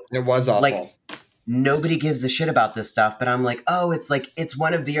 It was awful. Like, nobody gives a shit about this stuff, but I'm like, oh, it's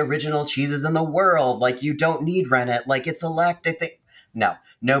one of the original cheeses in the world. Like, you don't need rennet. Like, it's a lactic thing. No,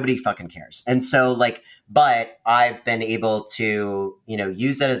 nobody fucking cares. And so but I've been able to,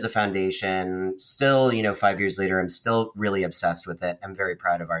 use that as a foundation. Still, 5 years later, I'm still really obsessed with it. I'm very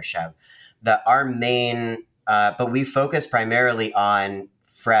proud of our chef. Our main, but we focus primarily on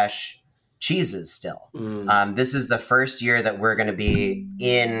fresh cheeses still. This is the first year that we're going to be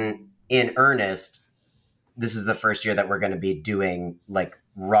in earnest. This is the first year that we're going to be doing like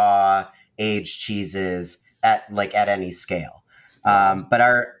raw aged cheeses at any scale.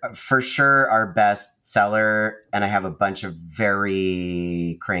 But for sure our best seller, and I have a bunch of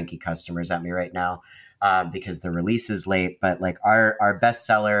very cranky customers at me right now, because the release is late, but like our best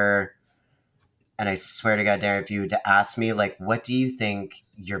seller, and I swear to God, Darren, if you to ask me, like, what do you think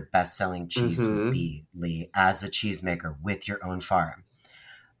your best selling cheese would be, Lee, as a cheesemaker with your own farm?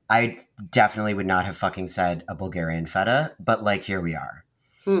 I definitely would not have fucking said a Bulgarian feta, but like, here we are.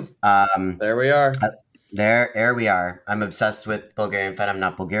 There we are. There we are. I'm obsessed with Bulgarian feta. I'm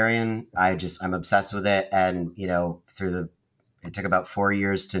not Bulgarian. I'm obsessed with it. And, it took about 4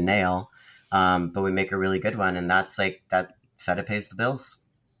 years to nail, but we make a really good one. And that's like, that feta pays the bills.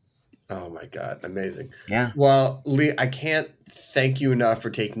 Oh my God. Amazing. Yeah. Well, Lee, I can't thank you enough for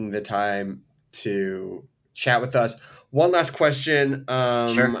taking the time to chat with us. One last question.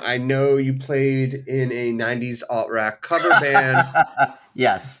 Sure. I know you played in a 90s alt-rock cover band.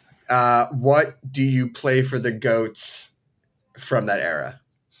 Yes. What do you play for the goats from that era?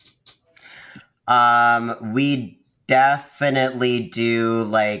 We definitely do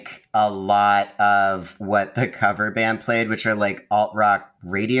like a lot of what the cover band played, which are like alt rock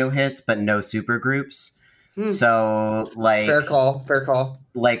radio hits, but no super groups. So like fair call.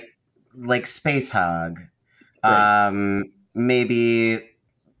 Like Space Hog, right. Maybe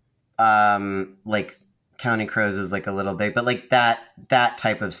like Counting Crows is like a little big, but like that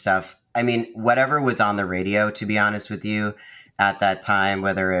type of stuff. I mean, whatever was on the radio, to be honest with you, at that time,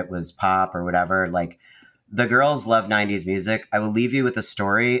 whether it was pop or whatever, like the girls love 90s music. I will leave you with a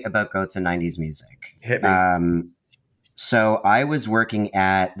story about goats and 90s music. Hit me. So I was working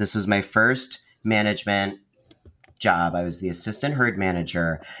this was my first management job. I was the assistant herd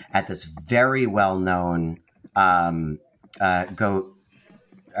manager at this very well-known goat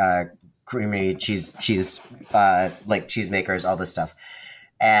creamy cheese like cheesemakers, all this stuff.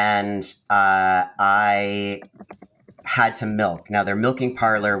 And I had to milk. Now their milking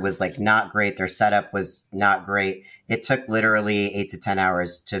parlor was like not great. Their setup was not great. It took literally 8 to 10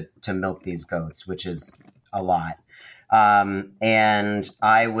 hours to milk these goats, which is a lot. And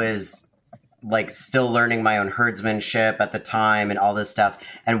I was like still learning my own herdsmanship at the time and all this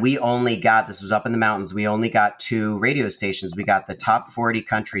stuff. And this was up in the mountains. We only got 2 radio stations. We got the top 40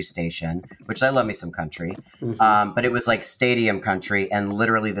 country station, which I love me some country. But it was like stadium country and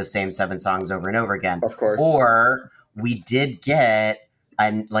literally the same 7 songs over and over again. Of course. Or we did get a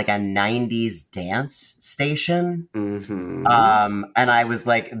 90s dance station. And I was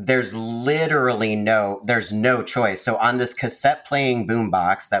like, there's no choice. So on this cassette playing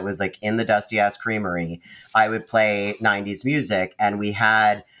boombox that was like in the dusty ass creamery, I would play 90s music, and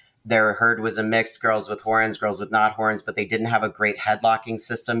their herd was a mix, girls with horns, girls with not horns, but they didn't have a great headlocking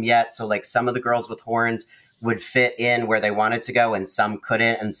system yet. So like some of the girls with horns would fit in where they wanted to go and some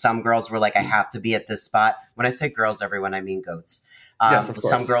couldn't. And some girls were like, I have to be at this spot. When I say girls, everyone, I mean goats. Yes, of course.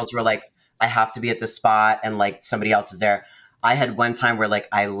 Some girls were like, I have to be at this spot, and like somebody else is there. I had one time where like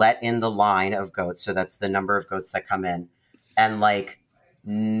I let in the line of goats. So that's the number of goats that come in. And like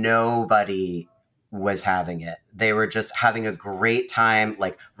nobody was having it. They were just having a great time,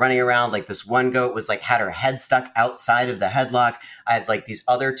 like running around. Like this one goat was like, had her head stuck outside of the headlock. I had like these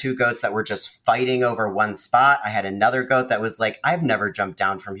other 2 goats that were just fighting over one spot. I had another goat that was like, I've never jumped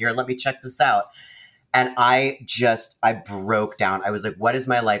down from here. Let me check this out. And I broke down. I was like, what is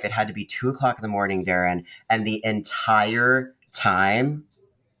my life? It had to be 2:00 in the morning, Darren. And the entire time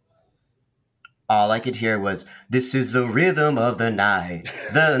all I could hear was, "This is the rhythm of the night,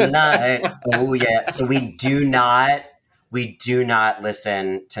 the night." Oh yeah. So we do not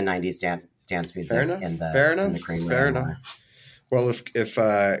listen to 90s dance music in the Creamery anymore. Well, if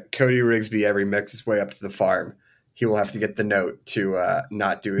Cody Rigsby ever makes his way up to the farm, he will have to get the note to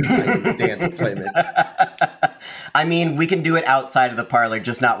not do his dance playmix. I mean, we can do it outside of the parlor,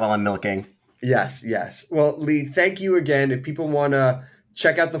 just not while I'm milking. Yes. Well, Lee, thank you again. If people want to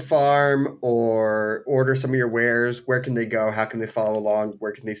check out the farm or order some of your wares, where can they go? How can they follow along?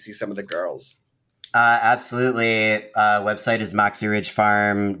 Where can they see some of the girls? Absolutely. Website is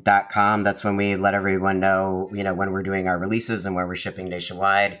moxieridgefarm.com. That's when we let everyone know, when we're doing our releases and where we're shipping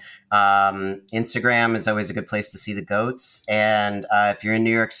nationwide. Instagram is always a good place to see the goats. And if you're in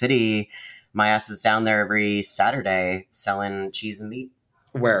New York City, my ass is down there every Saturday selling cheese and meat.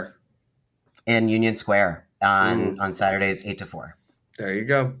 Where? In Union Square on Saturdays, 8 to 4. There you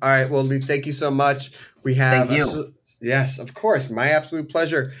go. All right. Well, Lee, thank you so much. We have Thank you. Yes, of course. My absolute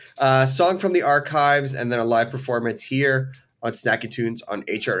pleasure. Song from the archives and then a live performance here on Snacky Tunes on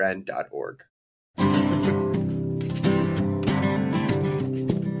hrn.org. I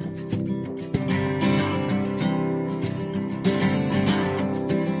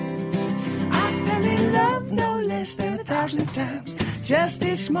fell in love no less than 1,000 times. Just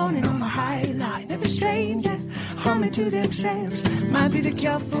this morning on the High Line, every stranger humming to themselves might be the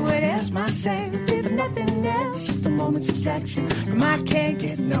cure for what else myself. If nothing else, just a moment's distraction from I can't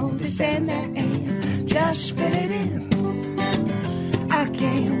get no this and that and just fit it in. I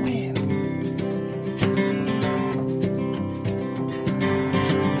can't win.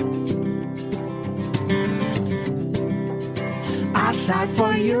 I sighed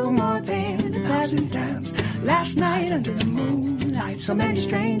for you more than 1,000 times. Last night under the moonlight, so many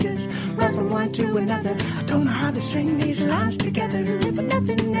strangers run from one to another. I don't know how to string these lines together. If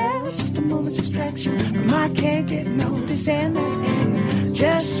nothing else, just a moment's distraction from I can't get no this and that and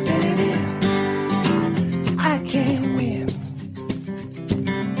just fit it in. I can't win.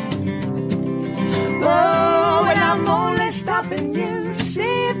 Oh, and I'm only stopping you to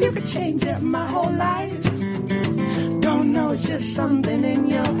see if you could change up my whole life. Don't know, it's just something in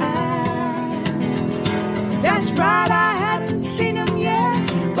your eyes. That's right, I hadn't seen him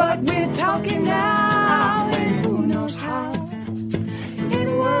yet, but we're talking now, and who knows how it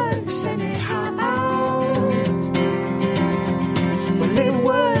works anyhow. Well, it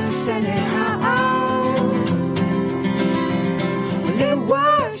works anyhow. Well, it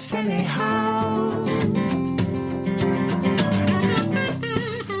works anyhow.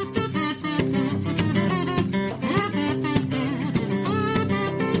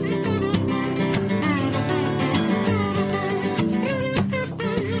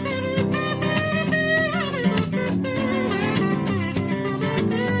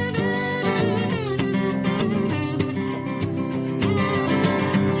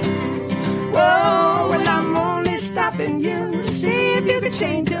 You see if you could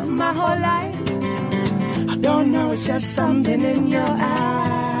change up my whole life. I don't know, it's just something in your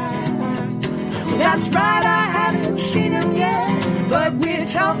eyes. Well, that's right, I haven't seen him yet, but we're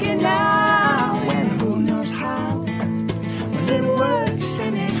talking now, and who knows how. Well, it works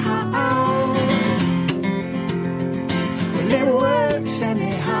anyhow. Well, it works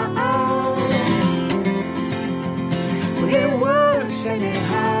anyhow. Well, it works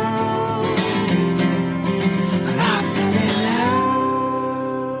anyhow.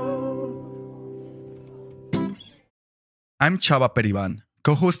 I'm Chava Periban,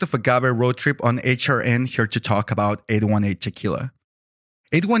 co-host of Agave Road Trip on HRN, here to talk about 818 Tequila.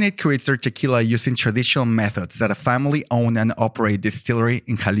 818 creates their tequila using traditional methods at a family-owned and operated distillery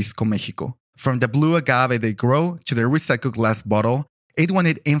in Jalisco, Mexico. From the blue agave they grow to their recycled glass bottle,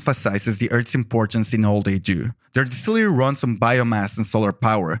 818 emphasizes the earth's importance in all they do. Their distillery runs on biomass and solar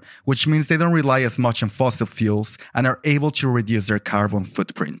power, which means they don't rely as much on fossil fuels and are able to reduce their carbon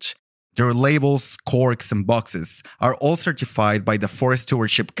footprint. Their labels, corks, and boxes are all certified by the Forest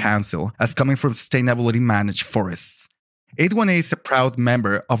Stewardship Council as coming from sustainability managed forests. 818 is a proud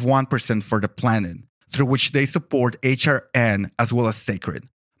member of 1% for the Planet, through which they support HRN as well as Sacred,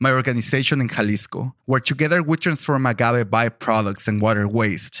 my organization in Jalisco, where together we transform agave byproducts and water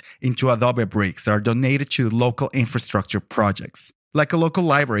waste into adobe bricks that are donated to local infrastructure projects, like a local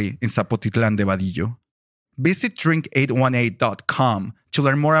library in Zapotitlan de Vadillo. Visit drink818.com to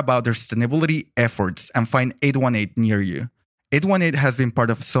learn more about their sustainability efforts and find 818 near you. 818 has been part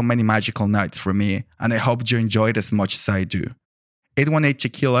of so many magical nights for me, and I hope you enjoy it as much as I do. 818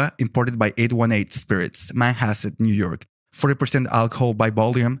 Tequila, imported by 818 Spirits, Manhasset, New York. 40% alcohol by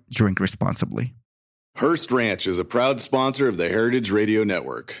volume. Drink responsibly. Hearst Ranch is a proud sponsor of the Heritage Radio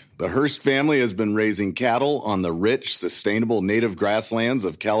Network. The Hearst family has been raising cattle on the rich, sustainable native grasslands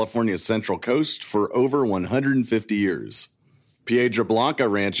of California's Central Coast for over 150 years. Piedra Blanca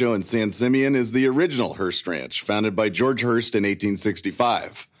Rancho in San Simeon is the original Hearst Ranch, founded by George Hearst in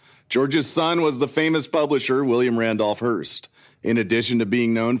 1865. George's son was the famous publisher William Randolph Hearst. In addition to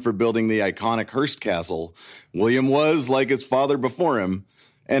being known for building the iconic Hearst Castle, William was, like his father before him,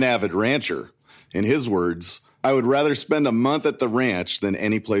 an avid rancher. In his words, "I would rather spend a month at the ranch than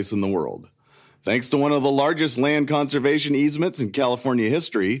any place in the world." Thanks to one of the largest land conservation easements in California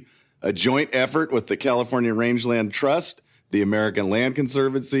history, a joint effort with the California Rangeland Trust, the American Land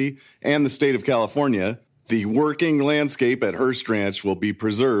Conservancy, and the state of California, the working landscape at Hearst Ranch will be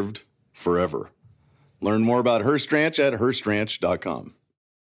preserved forever. Learn more about Hearst Ranch at HearstRanch.com.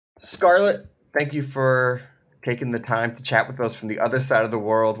 Scarlett, thank you for taking the time to chat with us from the other side of the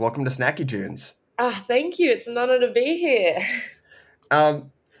world. Welcome to Snacky Tunes. Thank you. It's an honor to be here.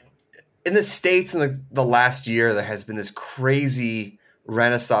 In the States in the last year, there has been this crazy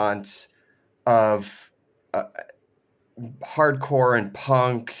renaissance of hardcore and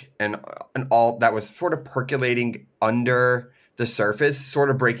punk and all that was sort of percolating under the surface,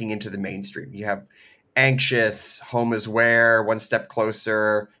 sort of breaking into the mainstream. You have Anxious, Home Is Where, One Step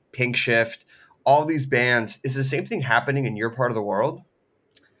Closer, Pink Shift, all these bands. Is the same thing happening in your part of the world?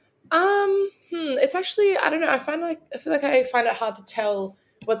 It's actually, I don't know. I feel like I find it hard to tell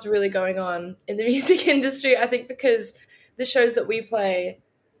what's really going on in the music industry. I think because the shows that we play,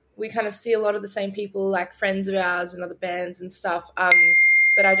 we kind of see a lot of the same people, like friends of ours and other bands and stuff.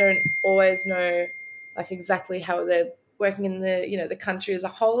 But I don't always know like exactly how they're working in the country as a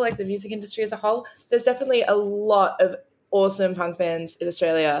whole, like the music industry as a whole. There's definitely a lot of awesome punk bands in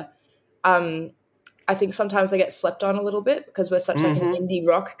Australia. I think sometimes they get slept on a little bit because we're such like an indie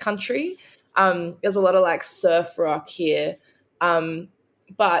rock country. There's a lot of like surf rock here.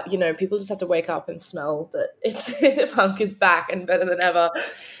 But, people just have to wake up and smell that punk is back and better than ever.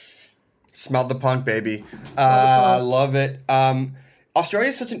 Smell the punk, baby. I love it. Australia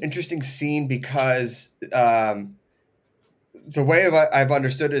is such an interesting scene because the way I've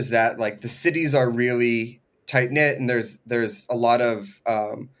understood is that like the cities are really tight knit and there's a lot of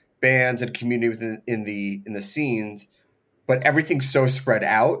bands and community within in the scenes, but everything's so spread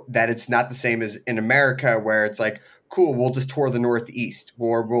out that it's not the same as in America where it's like, cool, we'll just tour the Northeast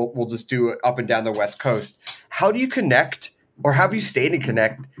or we'll just do it up and down the West Coast. How do you connect, or have you stayed in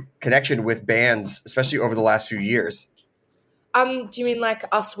connection with bands, especially over the last few years? Do you mean like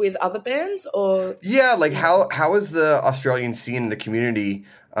us with other bands, or? Yeah, like how is the Australian scene, the community,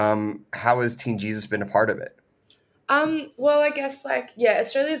 how has Teen Jesus been a part of it? Well, I guess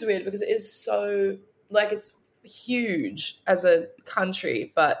Australia is weird because it is so like it's huge as a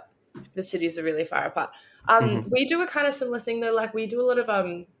country, but the cities are really far apart. We do a kind of similar thing though. Like we do a lot of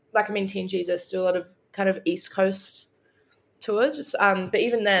Teen Jesus do a lot of kind of East Coast tours. Just but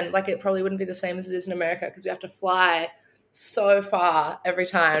even then, like it probably wouldn't be the same as it is in America because we have to fly so far every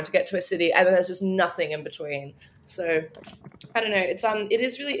time to get to a city, and then there's just nothing in between. So I don't know. It's it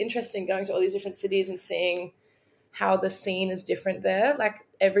is really interesting going to all these different cities and seeing how the scene is different there. Like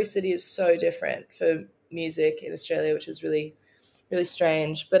every city is so different for music in Australia, which is really, really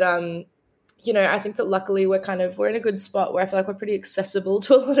strange. But I think that luckily we're in a good spot where I feel like we're pretty accessible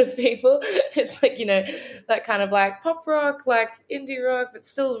to a lot of people. It's like, that kind of like pop rock, like indie rock, but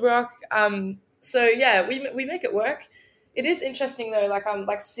still rock. So yeah, we make it work. It is interesting though,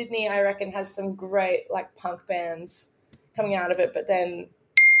 like Sydney, I reckon has some great like punk bands coming out of it, but then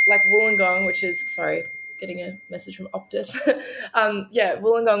like Wollongong, which is, sorry, getting a message from Optus.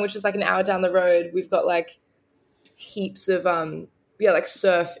 Wollongong, which is like an hour down the road, we've got like heaps of like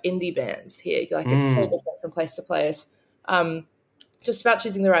surf indie bands here. Like it's so different from place to place. Just about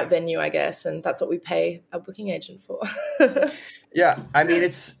choosing the right venue, I guess, and that's what we pay our booking agent for. Yeah, I mean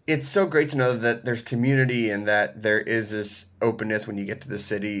it's so great to know that there's community and that there is this openness when you get to the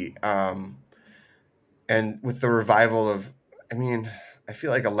city. And with the revival of, I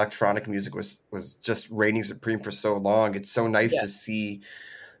feel like electronic music was just reigning supreme for so long. It's so nice to see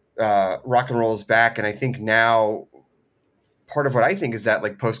rock and roll is back. And I think now part of what I think is that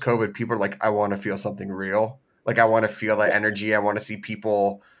like post-COVID, people are like, I want to feel something real. Like I want to feel that energy. I want to see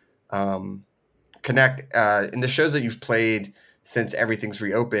people connect. In the shows that you've played since everything's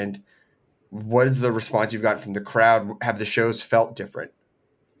reopened, what is the response you've gotten from the crowd? Have the shows felt different?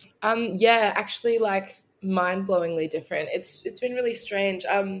 Actually like mind-blowingly different. It's been really strange.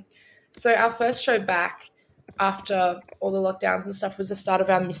 So our first show back after all the lockdowns and stuff was the start of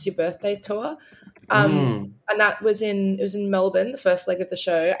our Miss Your Birthday tour. And that was it was in Melbourne, the first leg of the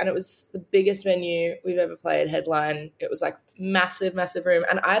show, and it was the biggest venue we've ever played, headline. It was like massive, massive room.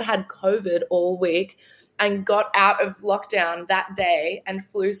 And I'd had COVID all week and got out of lockdown that day and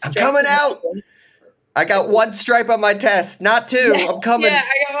flew straight. I'm coming out. I got 1 stripe on my test, not 2. Yeah, I'm coming. Yeah,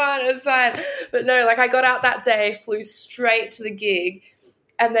 I got 1. It was fine. But no, like I got out that day, flew straight to the gig.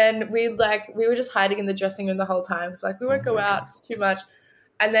 And then we were just hiding in the dressing room the whole time. So like we won't go out. It's too much.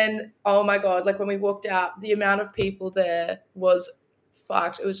 And then, oh my God, like when we walked out, the amount of people there was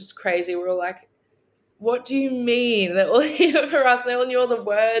fucked. It was just crazy. We were like, what do you mean? They're all here for us. They all knew all the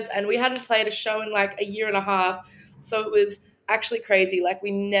words. And we hadn't played a show in like a year and a half. So it was actually crazy. Like we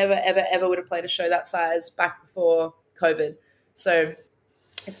never, ever, ever would have played a show that size back before COVID. So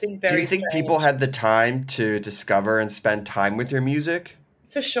it's been very Do you think strange. people had the time to discover and spend time with your music?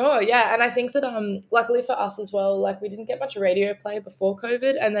 For sure, yeah. And I think that luckily for us as well, like we didn't get much radio play before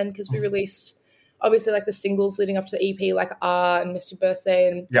COVID, and then because we released obviously like the singles leading up to the EP, like R and Miss Your Birthday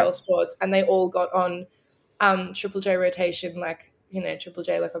and Girl Sports, and they all got on Triple J rotation, like, you know, Triple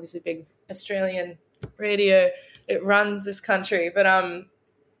J, like obviously big Australian radio. It runs this country. But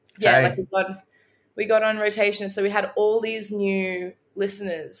like we got on rotation, so we had all these new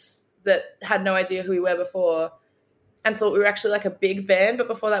listeners that had no idea who we were before and thought we were actually like a big band, but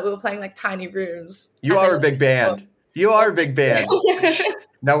before that we were playing like tiny rooms. You are a big band. You are a big band.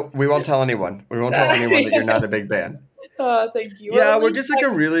 No, we won't tell anyone. We won't tell anyone that you're not a big band. Oh, thank you. Yeah, well, we're just like a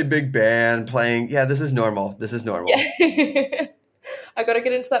really big band playing. Yeah, this is normal. This is normal. Yeah. I got to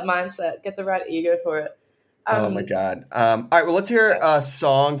get into that mindset, get the right ego for it. Oh my God. All right, well, let's hear a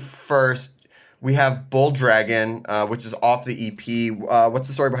song first. We have Bull Dragon, which is off the EP. What's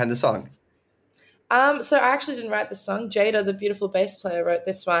the story behind the song? So I actually didn't write the song. Jada, the beautiful bass player, wrote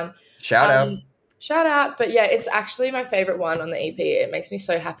this one. Shout out. But yeah, it's actually my favorite one on the EP. It makes me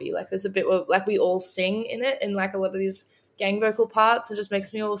so happy. Like there's a bit of like we all sing in it in like a lot of these gang vocal parts. It just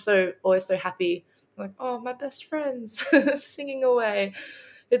makes me always so happy. I'm like, oh, my best friends singing away.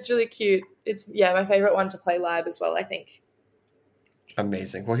 It's really cute. It's my favorite one to play live as well, I think.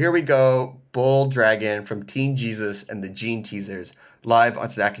 Amazing. Well, here we go. Bull Dragon from Teen Jesus and the Gene Teasers, live on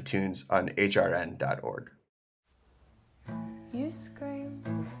Snacky Tunes on hrn.org. You scream,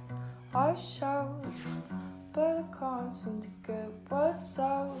 I shout, but I can't seem to get what's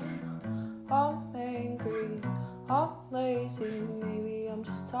out. I'm angry, I'm lazy, maybe I'm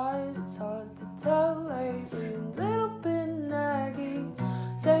just tired, it's hard to tell lately. A little bit naggy,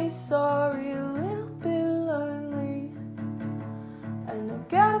 say sorry, a little bit lonely. And I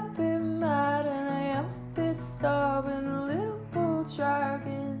get a bit mad and I am a bit stubborn, a little bull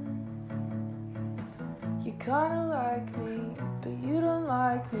dragon. You kinda like me, but you don't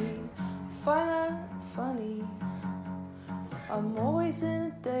like me. I find that funny. I'm always in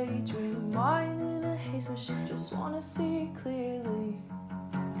a daydream, mind in a haze machine, just wanna see it clearly.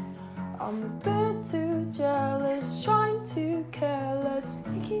 I'm a bit too jealous, trying to care less,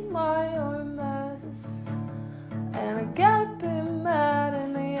 making my own mess. And I get a bit mad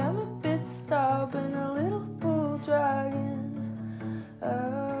and I am a bit stubborn, a little bull dragon.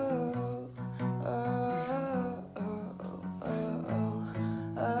 Oh, oh, oh, oh, oh,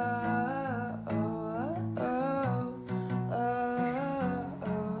 oh, oh, oh,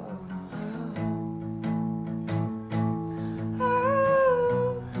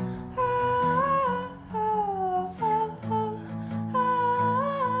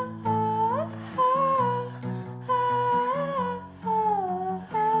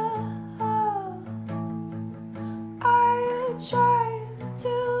 try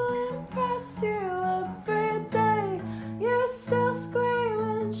to impress you every day. You still scream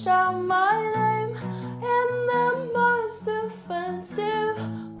and shout my name in the most offensive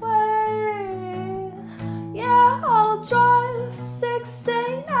way. Yeah, I'll drive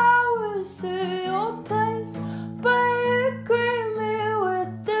 16 hours to your place, but you greet me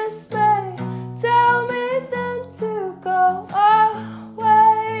with dismay. Tell me then to go away.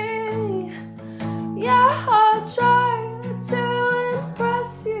 Yeah, I'll try to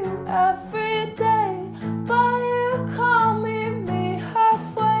impress you every day, but you can't meet me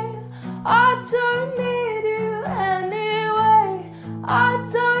halfway.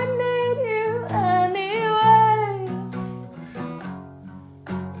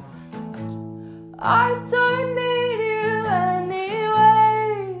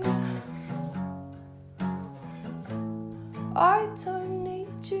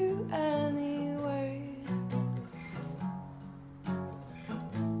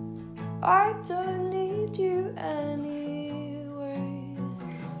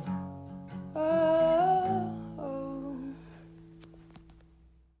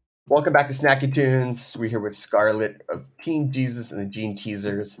 Welcome back to Snacky Tunes. We're here with Scarlett of Teen Jesus and the Gene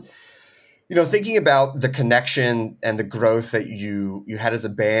Teasers. You know, thinking about the connection and the growth that you had as a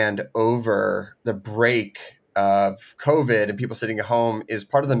band over the break of COVID and people sitting at home is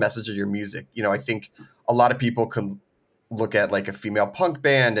part of the message of your music. You know, I think a lot of people can look at like a female punk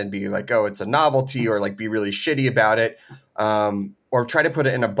band and be like, oh, it's a novelty, or like be really shitty about it, or try to put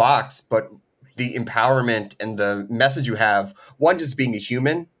it in a box. But the empowerment and the message you have, one, just being a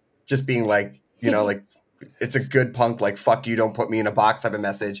human, just being like, you know, like it's a good punk, like, fuck you, don't put me in a box type of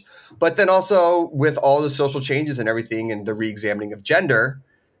message. But then also with all the social changes and everything and the re-examining of gender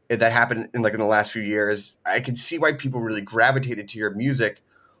that happened in the last few years, I can see why people really gravitated to your music.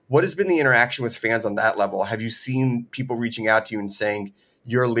 What has been the interaction with fans on that level? Have you seen people reaching out to you and saying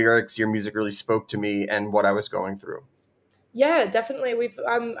your lyrics, your music really spoke to me and what I was going through? Yeah, definitely. We've,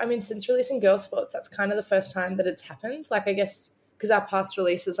 I mean, since releasing Girl Sports, that's kind of the first time that it's happened. Like, I guess, because our past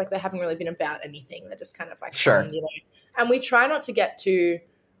releases, like, they haven't really been about anything. They're just kind of like, sure, fun, you know. And we try not to get too,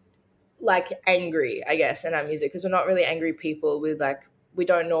 like, angry, I guess, in our music, because we're not really angry people. We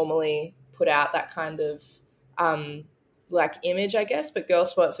don't normally put out that kind of, like, image, I guess. But Girl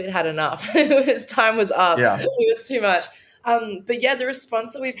Sports, we'd had enough. Time was up. Yeah. It was too much. But yeah, the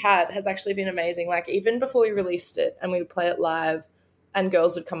response that we've had has actually been amazing. Like, even before we released it and we would play it live, and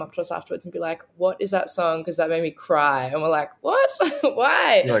girls would come up to us afterwards and be like, what is that song? Because that made me cry. And we're like, what?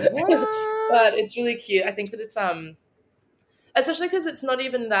 Why? You're like, what? But it's really cute. I think that it's, especially because it's not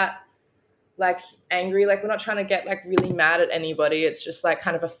even that, like, angry. Like, we're not trying to get, like, really mad at anybody. It's just, like,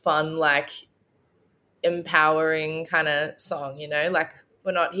 kind of a fun, like, empowering kind of song, you know? Like,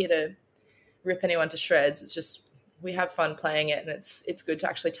 we're not here to rip anyone to shreds. It's just, we have fun playing it, and it's good to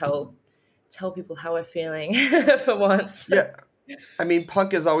actually tell people how we're feeling for once. Yeah. I mean,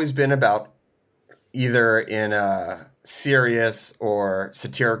 punk has always been about, either in a serious or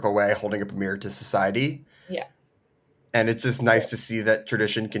satirical way, holding up a mirror to society. Yeah. And it's just nice to see that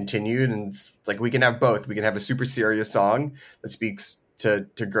tradition continued. And it's like, we can have both. We can have a super serious song that speaks to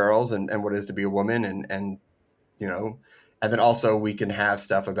girls and what it is to be a woman. And, you know, and then also we can have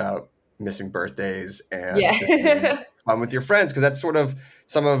stuff about missing birthdays and just being fun with your friends. Cause that's sort of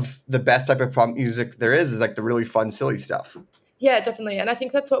some of the best type of punk music there is like the really fun, silly stuff. Yeah, definitely. And I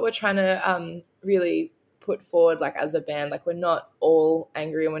think that's what we're trying to really put forward, like, as a band. Like, we're not all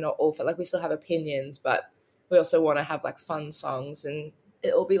angry and we're not all, like, we still have opinions, but we also want to have, like, fun songs, and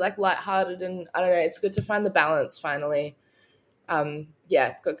it'll be, like, lighthearted, and I don't know, it's good to find the balance finally.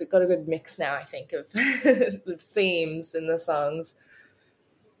 Yeah, got a good mix now, I think, of the themes in the songs.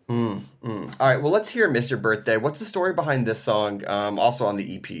 All right, well, let's hear Mr. Birthday. What's the story behind this song, also on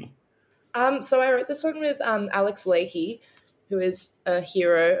the EP? So I wrote this one with Alex Leahy, who is a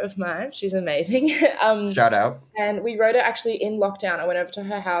hero of mine. She's amazing. Shout out. And we wrote it actually in lockdown. I went over to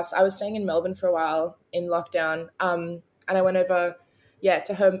her house. I was staying in Melbourne for a while in lockdown. And I went over,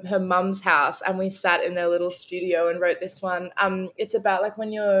 to her mum's house, and we sat in their little studio and wrote this one. It's about, like,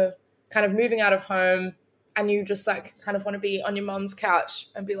 when you're kind of moving out of home and you just, like, kind of want to be on your mum's couch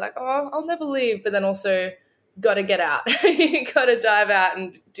and be like, oh, I'll never leave. But then also got to get out. You got to dive out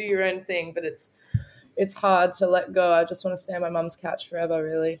and do your own thing. But it's hard to let go. I just want to stay on my mum's couch forever,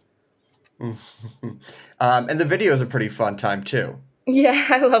 really. And the video is a pretty fun time too. Yeah,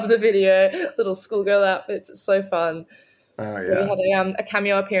 I love the video. Little schoolgirl outfits. It's so fun. Oh, yeah. We had a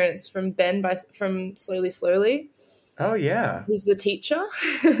cameo appearance from Ben from Slowly Slowly. Oh, yeah. He's the teacher.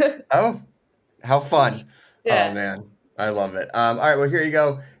 Oh, how fun. Yeah. Oh, man. I love it. All right, well, here you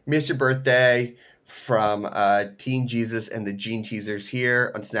go. Mr. Birthday from Teen Jesus and the Gene Teasers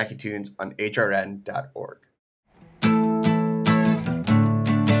here on Snacky Tunes on hrn.org.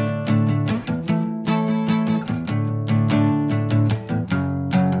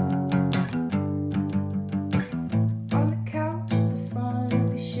 On the couch at the front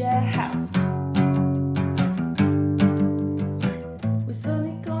of the share house, we're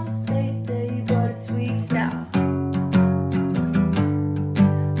only gonna stay there, but it's weeks now.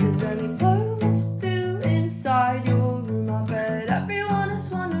 There's only so much to do inside your room. I bet everyone is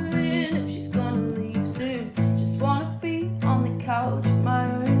wondering if she's gonna leave soon. Just wanna be on the couch at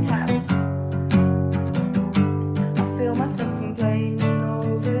my own house. I feel myself complaining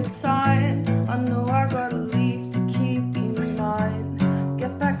all the time. I know I gotta leave to keep you in mind.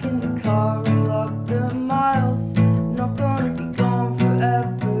 Get back in the car and log the miles. Not gonna be gone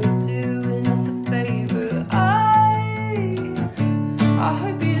forever, doing us a favor. I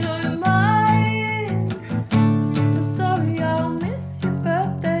hope you don't mind. I'm sorry I'll miss your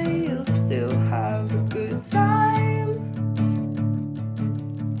birthday. You'll still have a good time.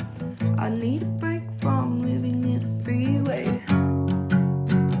 I need a break from living near the freeway.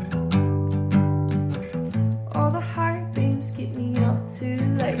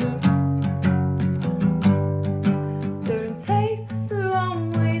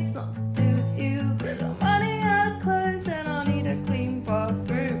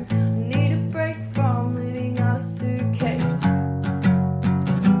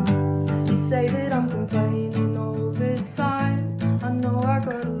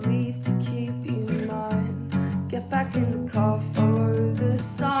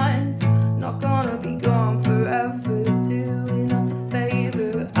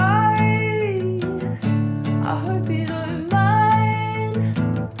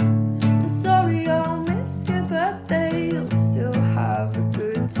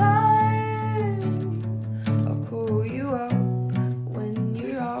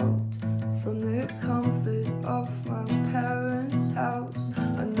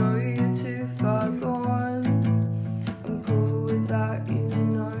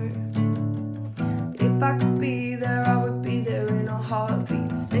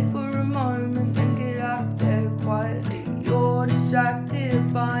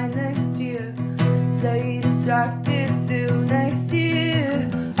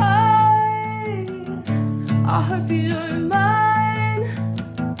 I hope you don't mind.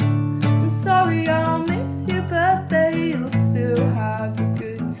 I'm sorry I'll miss your birthday. You'll still have a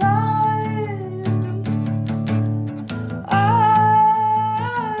good time. I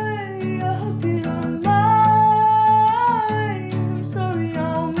hope you don't mind. I'm sorry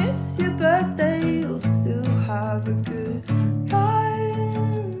I'll miss your birthday. You'll still have a good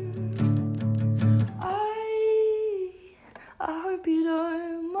time. I hope you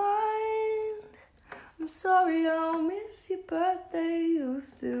don't mind. I'm sorry I'll miss your birthday. You'll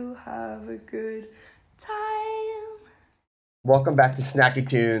still have a good time. Welcome back to Snacky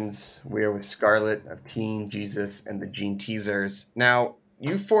Tunes. We are with Scarlett of Teen Jesus and the Gene Teasers. Now,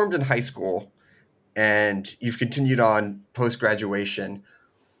 you formed in high school and you've continued on post-graduation.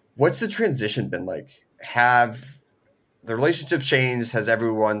 What's the transition been like? Have the relationship changed? Has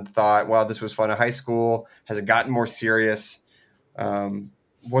everyone thought, wow, this was fun in high school? Has it gotten more serious?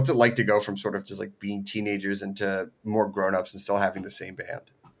 What's it like to go from sort of just like being teenagers into more grown-ups and still having the same band?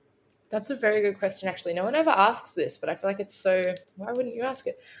 That's a very good question, actually. No one ever asks this, but I feel like it's so, why wouldn't you ask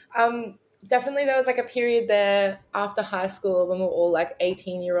it? Definitely there was like a period there after high school when we were all like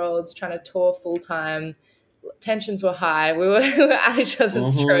 18-year-olds trying to tour full-time. Tensions were high. We were at each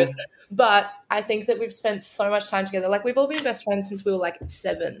other's throats. But I think that we've spent so much time together. Like, we've all been best friends since we were like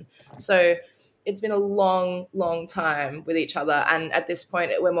 7. So it's been a long, long time with each other. And at this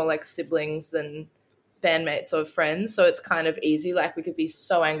point, we're more like siblings than bandmates or friends. So it's kind of easy. Like, we could be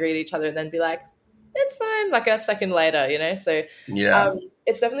so angry at each other and then be like, it's fine, like a second later, you know? So Yeah.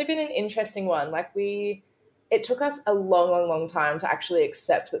 It's definitely been an interesting one. Like, it took us a long, long, long time to actually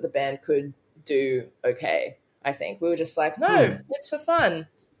accept that the band could do okay, I think. We were just like, no, it's for fun.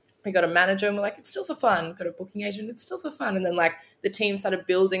 We got a manager and we're like, it's still for fun. Got a booking agent, it's still for fun. And then like the team started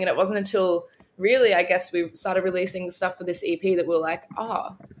building, and it wasn't until really, I guess, we started releasing the stuff for this EP that we were like,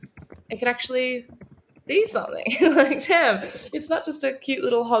 it could actually be something. Like, damn, it's not just a cute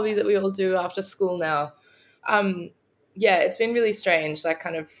little hobby that we all do after school now. Yeah, it's been really strange. Like,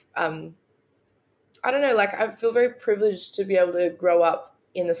 kind of, I don't know, like I feel very privileged to be able to grow up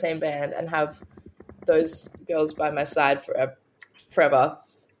in the same band and have those girls by my side forever.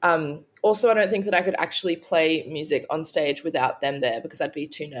 Also, I don't think that I could actually play music on stage without them there, because I'd be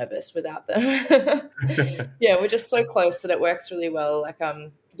too nervous without them. Yeah, we're just so close that it works really well. Like,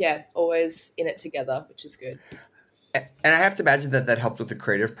 yeah, always in it together, which is good. And I have to imagine that helped with the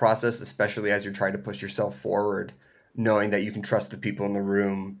creative process, especially as you're trying to push yourself forward, knowing that you can trust the people in the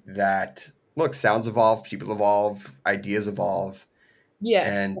room that, look, sounds evolve, people evolve, ideas evolve. Yeah.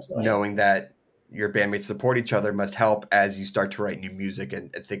 And definitely. knowing that your bandmates support each other must help as you start to write new music and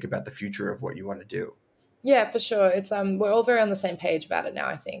think about the future of what you want to do. Yeah, for sure. It's we're all very on the same page about it now,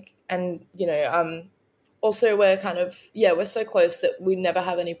 I think. And, you know, also we're kind of, we're so close that we never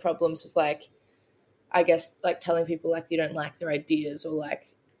have any problems with, like, I guess, like telling people like you don't like their ideas or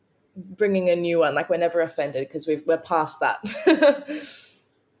like bringing a new one. Like, we're never offended because we're past that.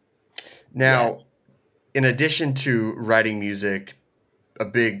 Now, in addition to writing music,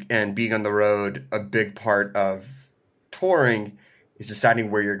 and being on the road, a big part of touring is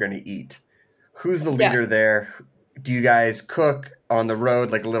deciding where you're going to eat. Who's the leader there? Do you guys cook on the road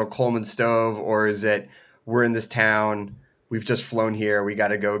like a little Coleman stove, or is it, we're in this town, we've just flown here, we got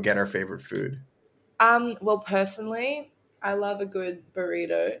to go get our favorite food? Well, personally, I love a good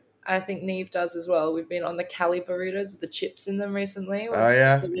burrito. I think Neve does as well. We've been on the Cali burritos with the chips in them recently. Oh,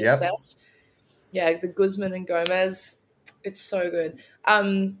 yeah. Yep. Obsessed. Yeah, the Guzman and Gomez. It's so good.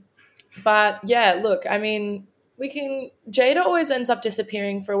 But yeah, look, I mean, Jada always ends up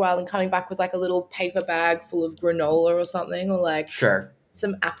disappearing for a while and coming back with like a little paper bag full of granola or something, or like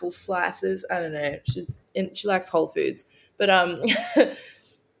some apple slices. I don't know. She likes Whole Foods. But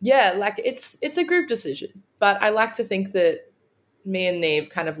yeah, like it's a group decision. But I like to think that me and Neve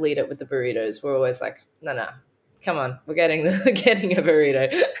kind of lead it with the burritos. We're always like, no, come on, we're getting a burrito.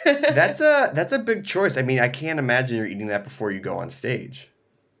 That's a big choice. I mean, I can't imagine you're eating that before you go on stage.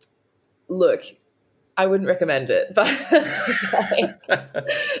 Look, I wouldn't recommend it, but that's okay.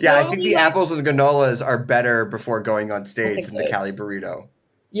 Yeah, I think the apples and the granolas are better before going on stage than the Cali burrito.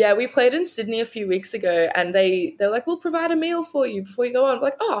 Yeah, we played in Sydney a few weeks ago, and they're like, we'll provide a meal for you before you go on. We're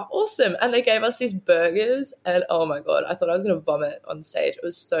like, oh, awesome. And they gave us these burgers, and oh my God, I thought I was going to vomit on stage. It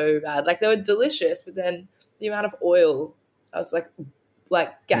was so bad. Like, they were delicious, but then the amount of oil, I was like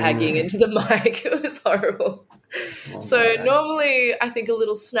gagging into the mic. It was horrible. So normally I think a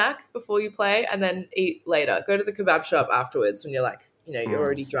little snack before you play and then eat later. Go to the kebab shop afterwards when you're like, you know, you're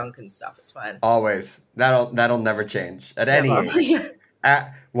already drunk and stuff. It's fine. Always. That'll never change at any age.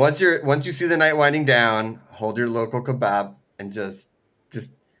 Once you see the night winding down, hold your local kebab and just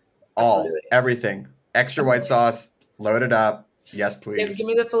everything. Extra white sauce, load it up. Yes, please. Give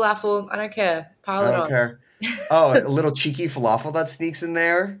me the falafel. I don't care. Pile it on. I don't care. Oh, a little cheeky falafel that sneaks in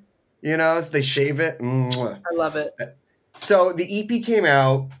there. You know, as they shave it. Mwah. I love it. So the EP came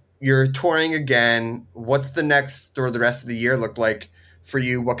out. You're touring again. What's the next or the rest of the year look like for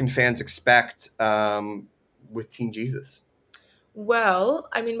you? What can fans expect with Teen Jesus? Well,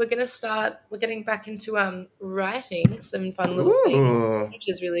 I mean, we're getting back into writing some fun little things, which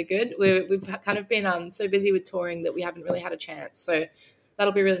is really good. We've kind of been so busy with touring that we haven't really had a chance. So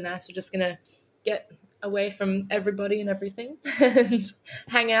that'll be really nice. We're just going to get away from everybody and everything and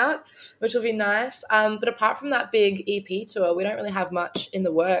hang out, which will be nice. But apart from that big EP tour, we don't really have much in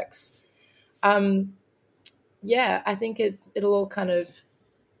the works. Yeah, I think it'll all kind of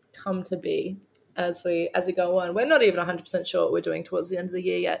come to be as we go on. We're not even 100% sure what we're doing towards the end of the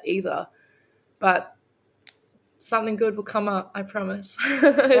year yet either, but something good will come up, I promise.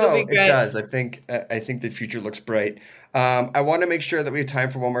 It'll be great. It does. I think the future looks bright. I want to make sure that we have time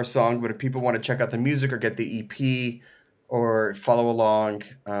for one more song, but if people want to check out the music or get the EP or follow along,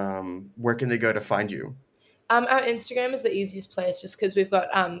 where can they go to find you? Our Instagram is the easiest place just because we've got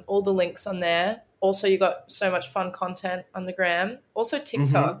all the links on there. Also, you got so much fun content on the gram. Also,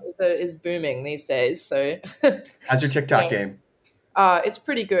 TikTok is booming these days. So, how's your TikTok game? It's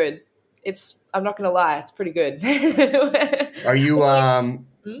pretty good. I'm not going to lie, it's pretty good. Are you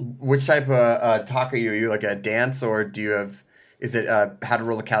which type of talk are you? Are you like a dance, or is it how to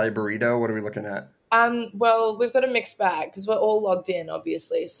roll a Cali burrito? What are we looking at? Well, we've got a mixed bag because we're all logged in,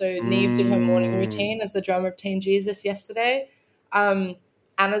 obviously. So Neve did her morning routine as the drummer of Teen Jesus yesterday.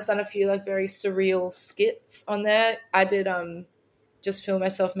 Anna's done a few like very surreal skits on there. I did just film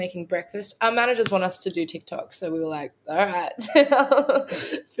myself making breakfast. Our managers want us to do TikTok, so we were like, all right,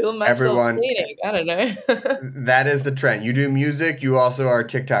 film myself cleaning. I don't know. That is the trend. You do music, you also are a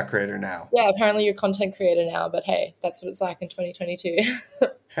TikTok creator now. Yeah, apparently you're a content creator now, but hey, that's what it's like in 2022.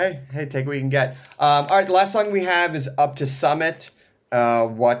 Hey, take what you can get. All right, the last song we have is Up to Summit.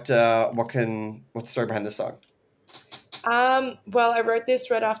 What's the story behind this song? Well, I wrote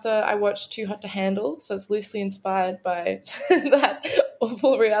this right after I watched Too Hot to Handle, so it's loosely inspired by that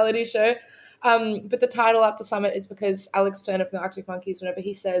awful reality show. But the title Up to Summit is because Alex Turner from the Arctic Monkeys, whenever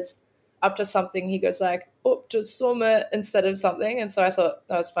he says up to something, he goes like, up to summit instead of something. And so I thought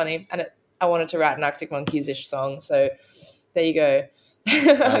that was funny. And I wanted to write an Arctic Monkeys-ish song. So there you go.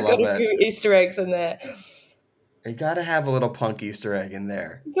 I got a few Easter eggs in there. You got to have a little punk Easter egg in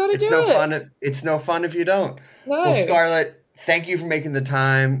there. You got to do it. It's no fun if you don't. No. Well, Scarlett, thank you for making the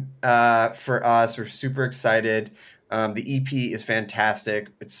time for us. We're super excited. The EP is fantastic.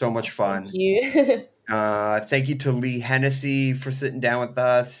 It's so much fun. Thank you. Thank you to Lee Hennessy for sitting down with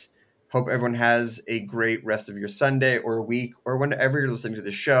us. Hope everyone has a great rest of your Sunday or week or whenever you're listening to the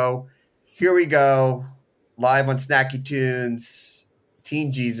show. Here we go. Live on Snacky Tunes,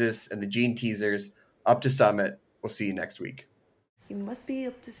 Teen Jesus and the Gene Teasers, Up to Summit. We'll see you next week. You must be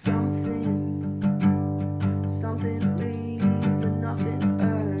up to something to leave and nothing to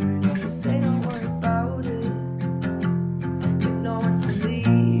earn. You say don't worry about it, but no one to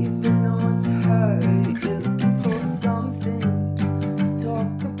leave and no one to hurt. You're looking for something to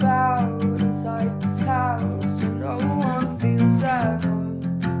talk about inside this house where no one feels at home.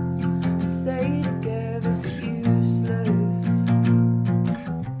 Stay together but useless,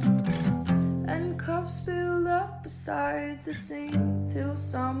 and cups build up beside the sink till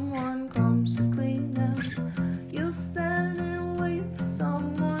someone comes to clean them. You'll stand and wait for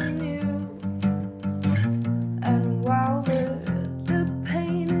someone new, and while the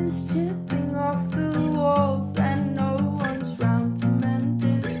paint is chipping off the walls and no one's round to mend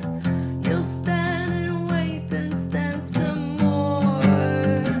it, you'll stand and wait, then stand some more.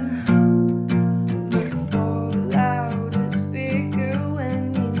 The fallout is bigger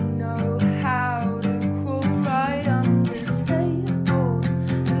when you know how to crawl right under tables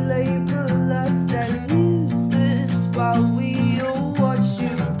and label us as useless while we all watch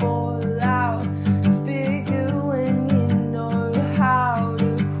you fall out. It's bigger when you know how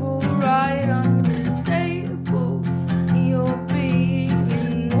to crawl right under tables. You're being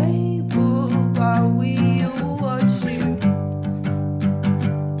enabled while we all watch you.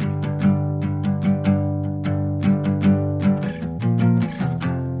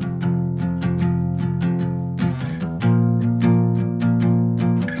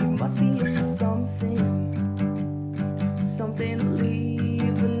 You must be up to something to leave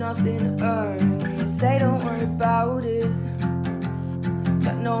and nothing to earn. You say don't worry about it,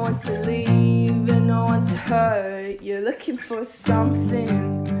 but no one to leave and no one to hurt. You're looking for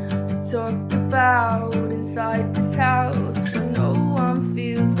something to talk about inside this house where no one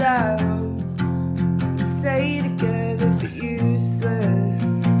feels at home. stay together but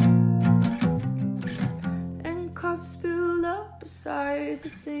useless. And cups build up beside the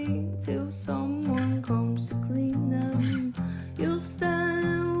sink till someone comes to clean them. You'll stand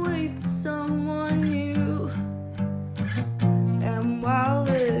and wait for someone new. And while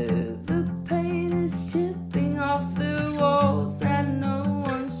the paint is chipping off the walls and no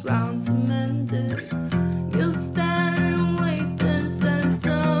one's round to mend it, you'll stand and wait and send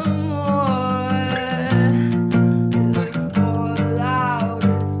some more. The fallout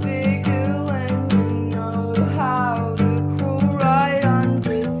is bigger when you know how to crawl right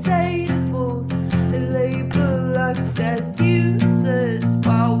under tables. They label us as useless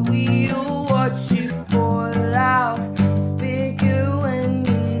while we all watch you fall out. It's bigger when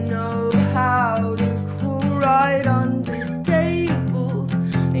you know how to crawl right under tables,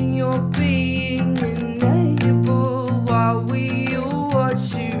 and you're being enabled while we all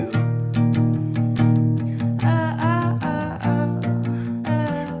watch you.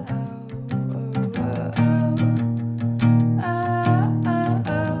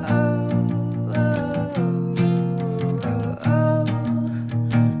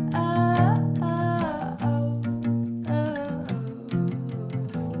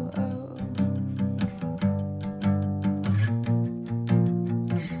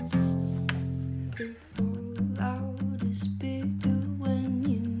 The fallout is bigger when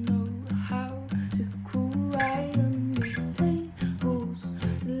you know how to cool right under tables.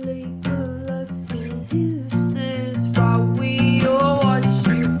 Label us as useless while we all watch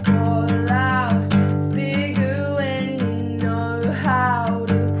you fall out. It's bigger when you know how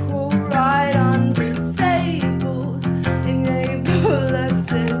to cool right under tables. And label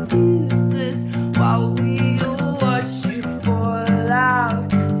us as useless while we all watch you fall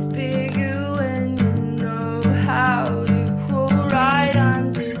out. It's bigger when you know how to crawl right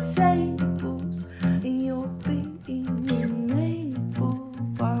under tables, and you're being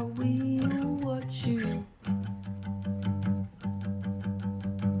enabled while we all watch you.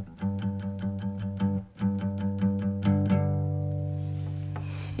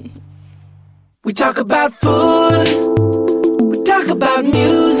 We talk about food, we talk about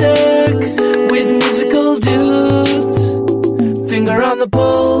music with musical dudes. Finger on the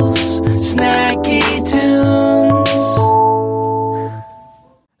pulse, snacky tunes.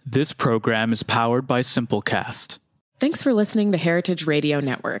 This program is powered by Simplecast. Thanks for listening to Heritage Radio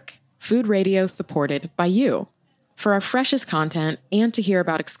Network, food radio supported by you. For our freshest content and to hear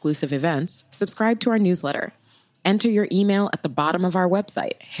about exclusive events, subscribe to our newsletter. Enter your email at the bottom of our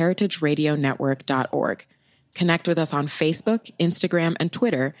website, heritageradionetwork.org. Connect with us on Facebook, Instagram, and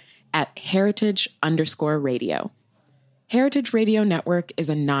Twitter at heritage_radio. Heritage Radio Network is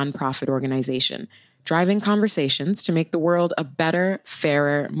a nonprofit organization driving conversations to make the world a better,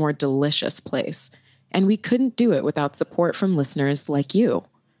 fairer, more delicious place. And we couldn't do it without support from listeners like you.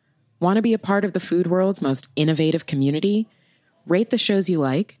 Want to be a part of the food world's most innovative community? Rate the shows you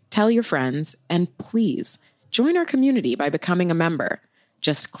like, tell your friends, and please join our community by becoming a member.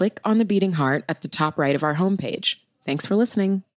 Just click on the beating heart at the top right of our homepage. Thanks for listening.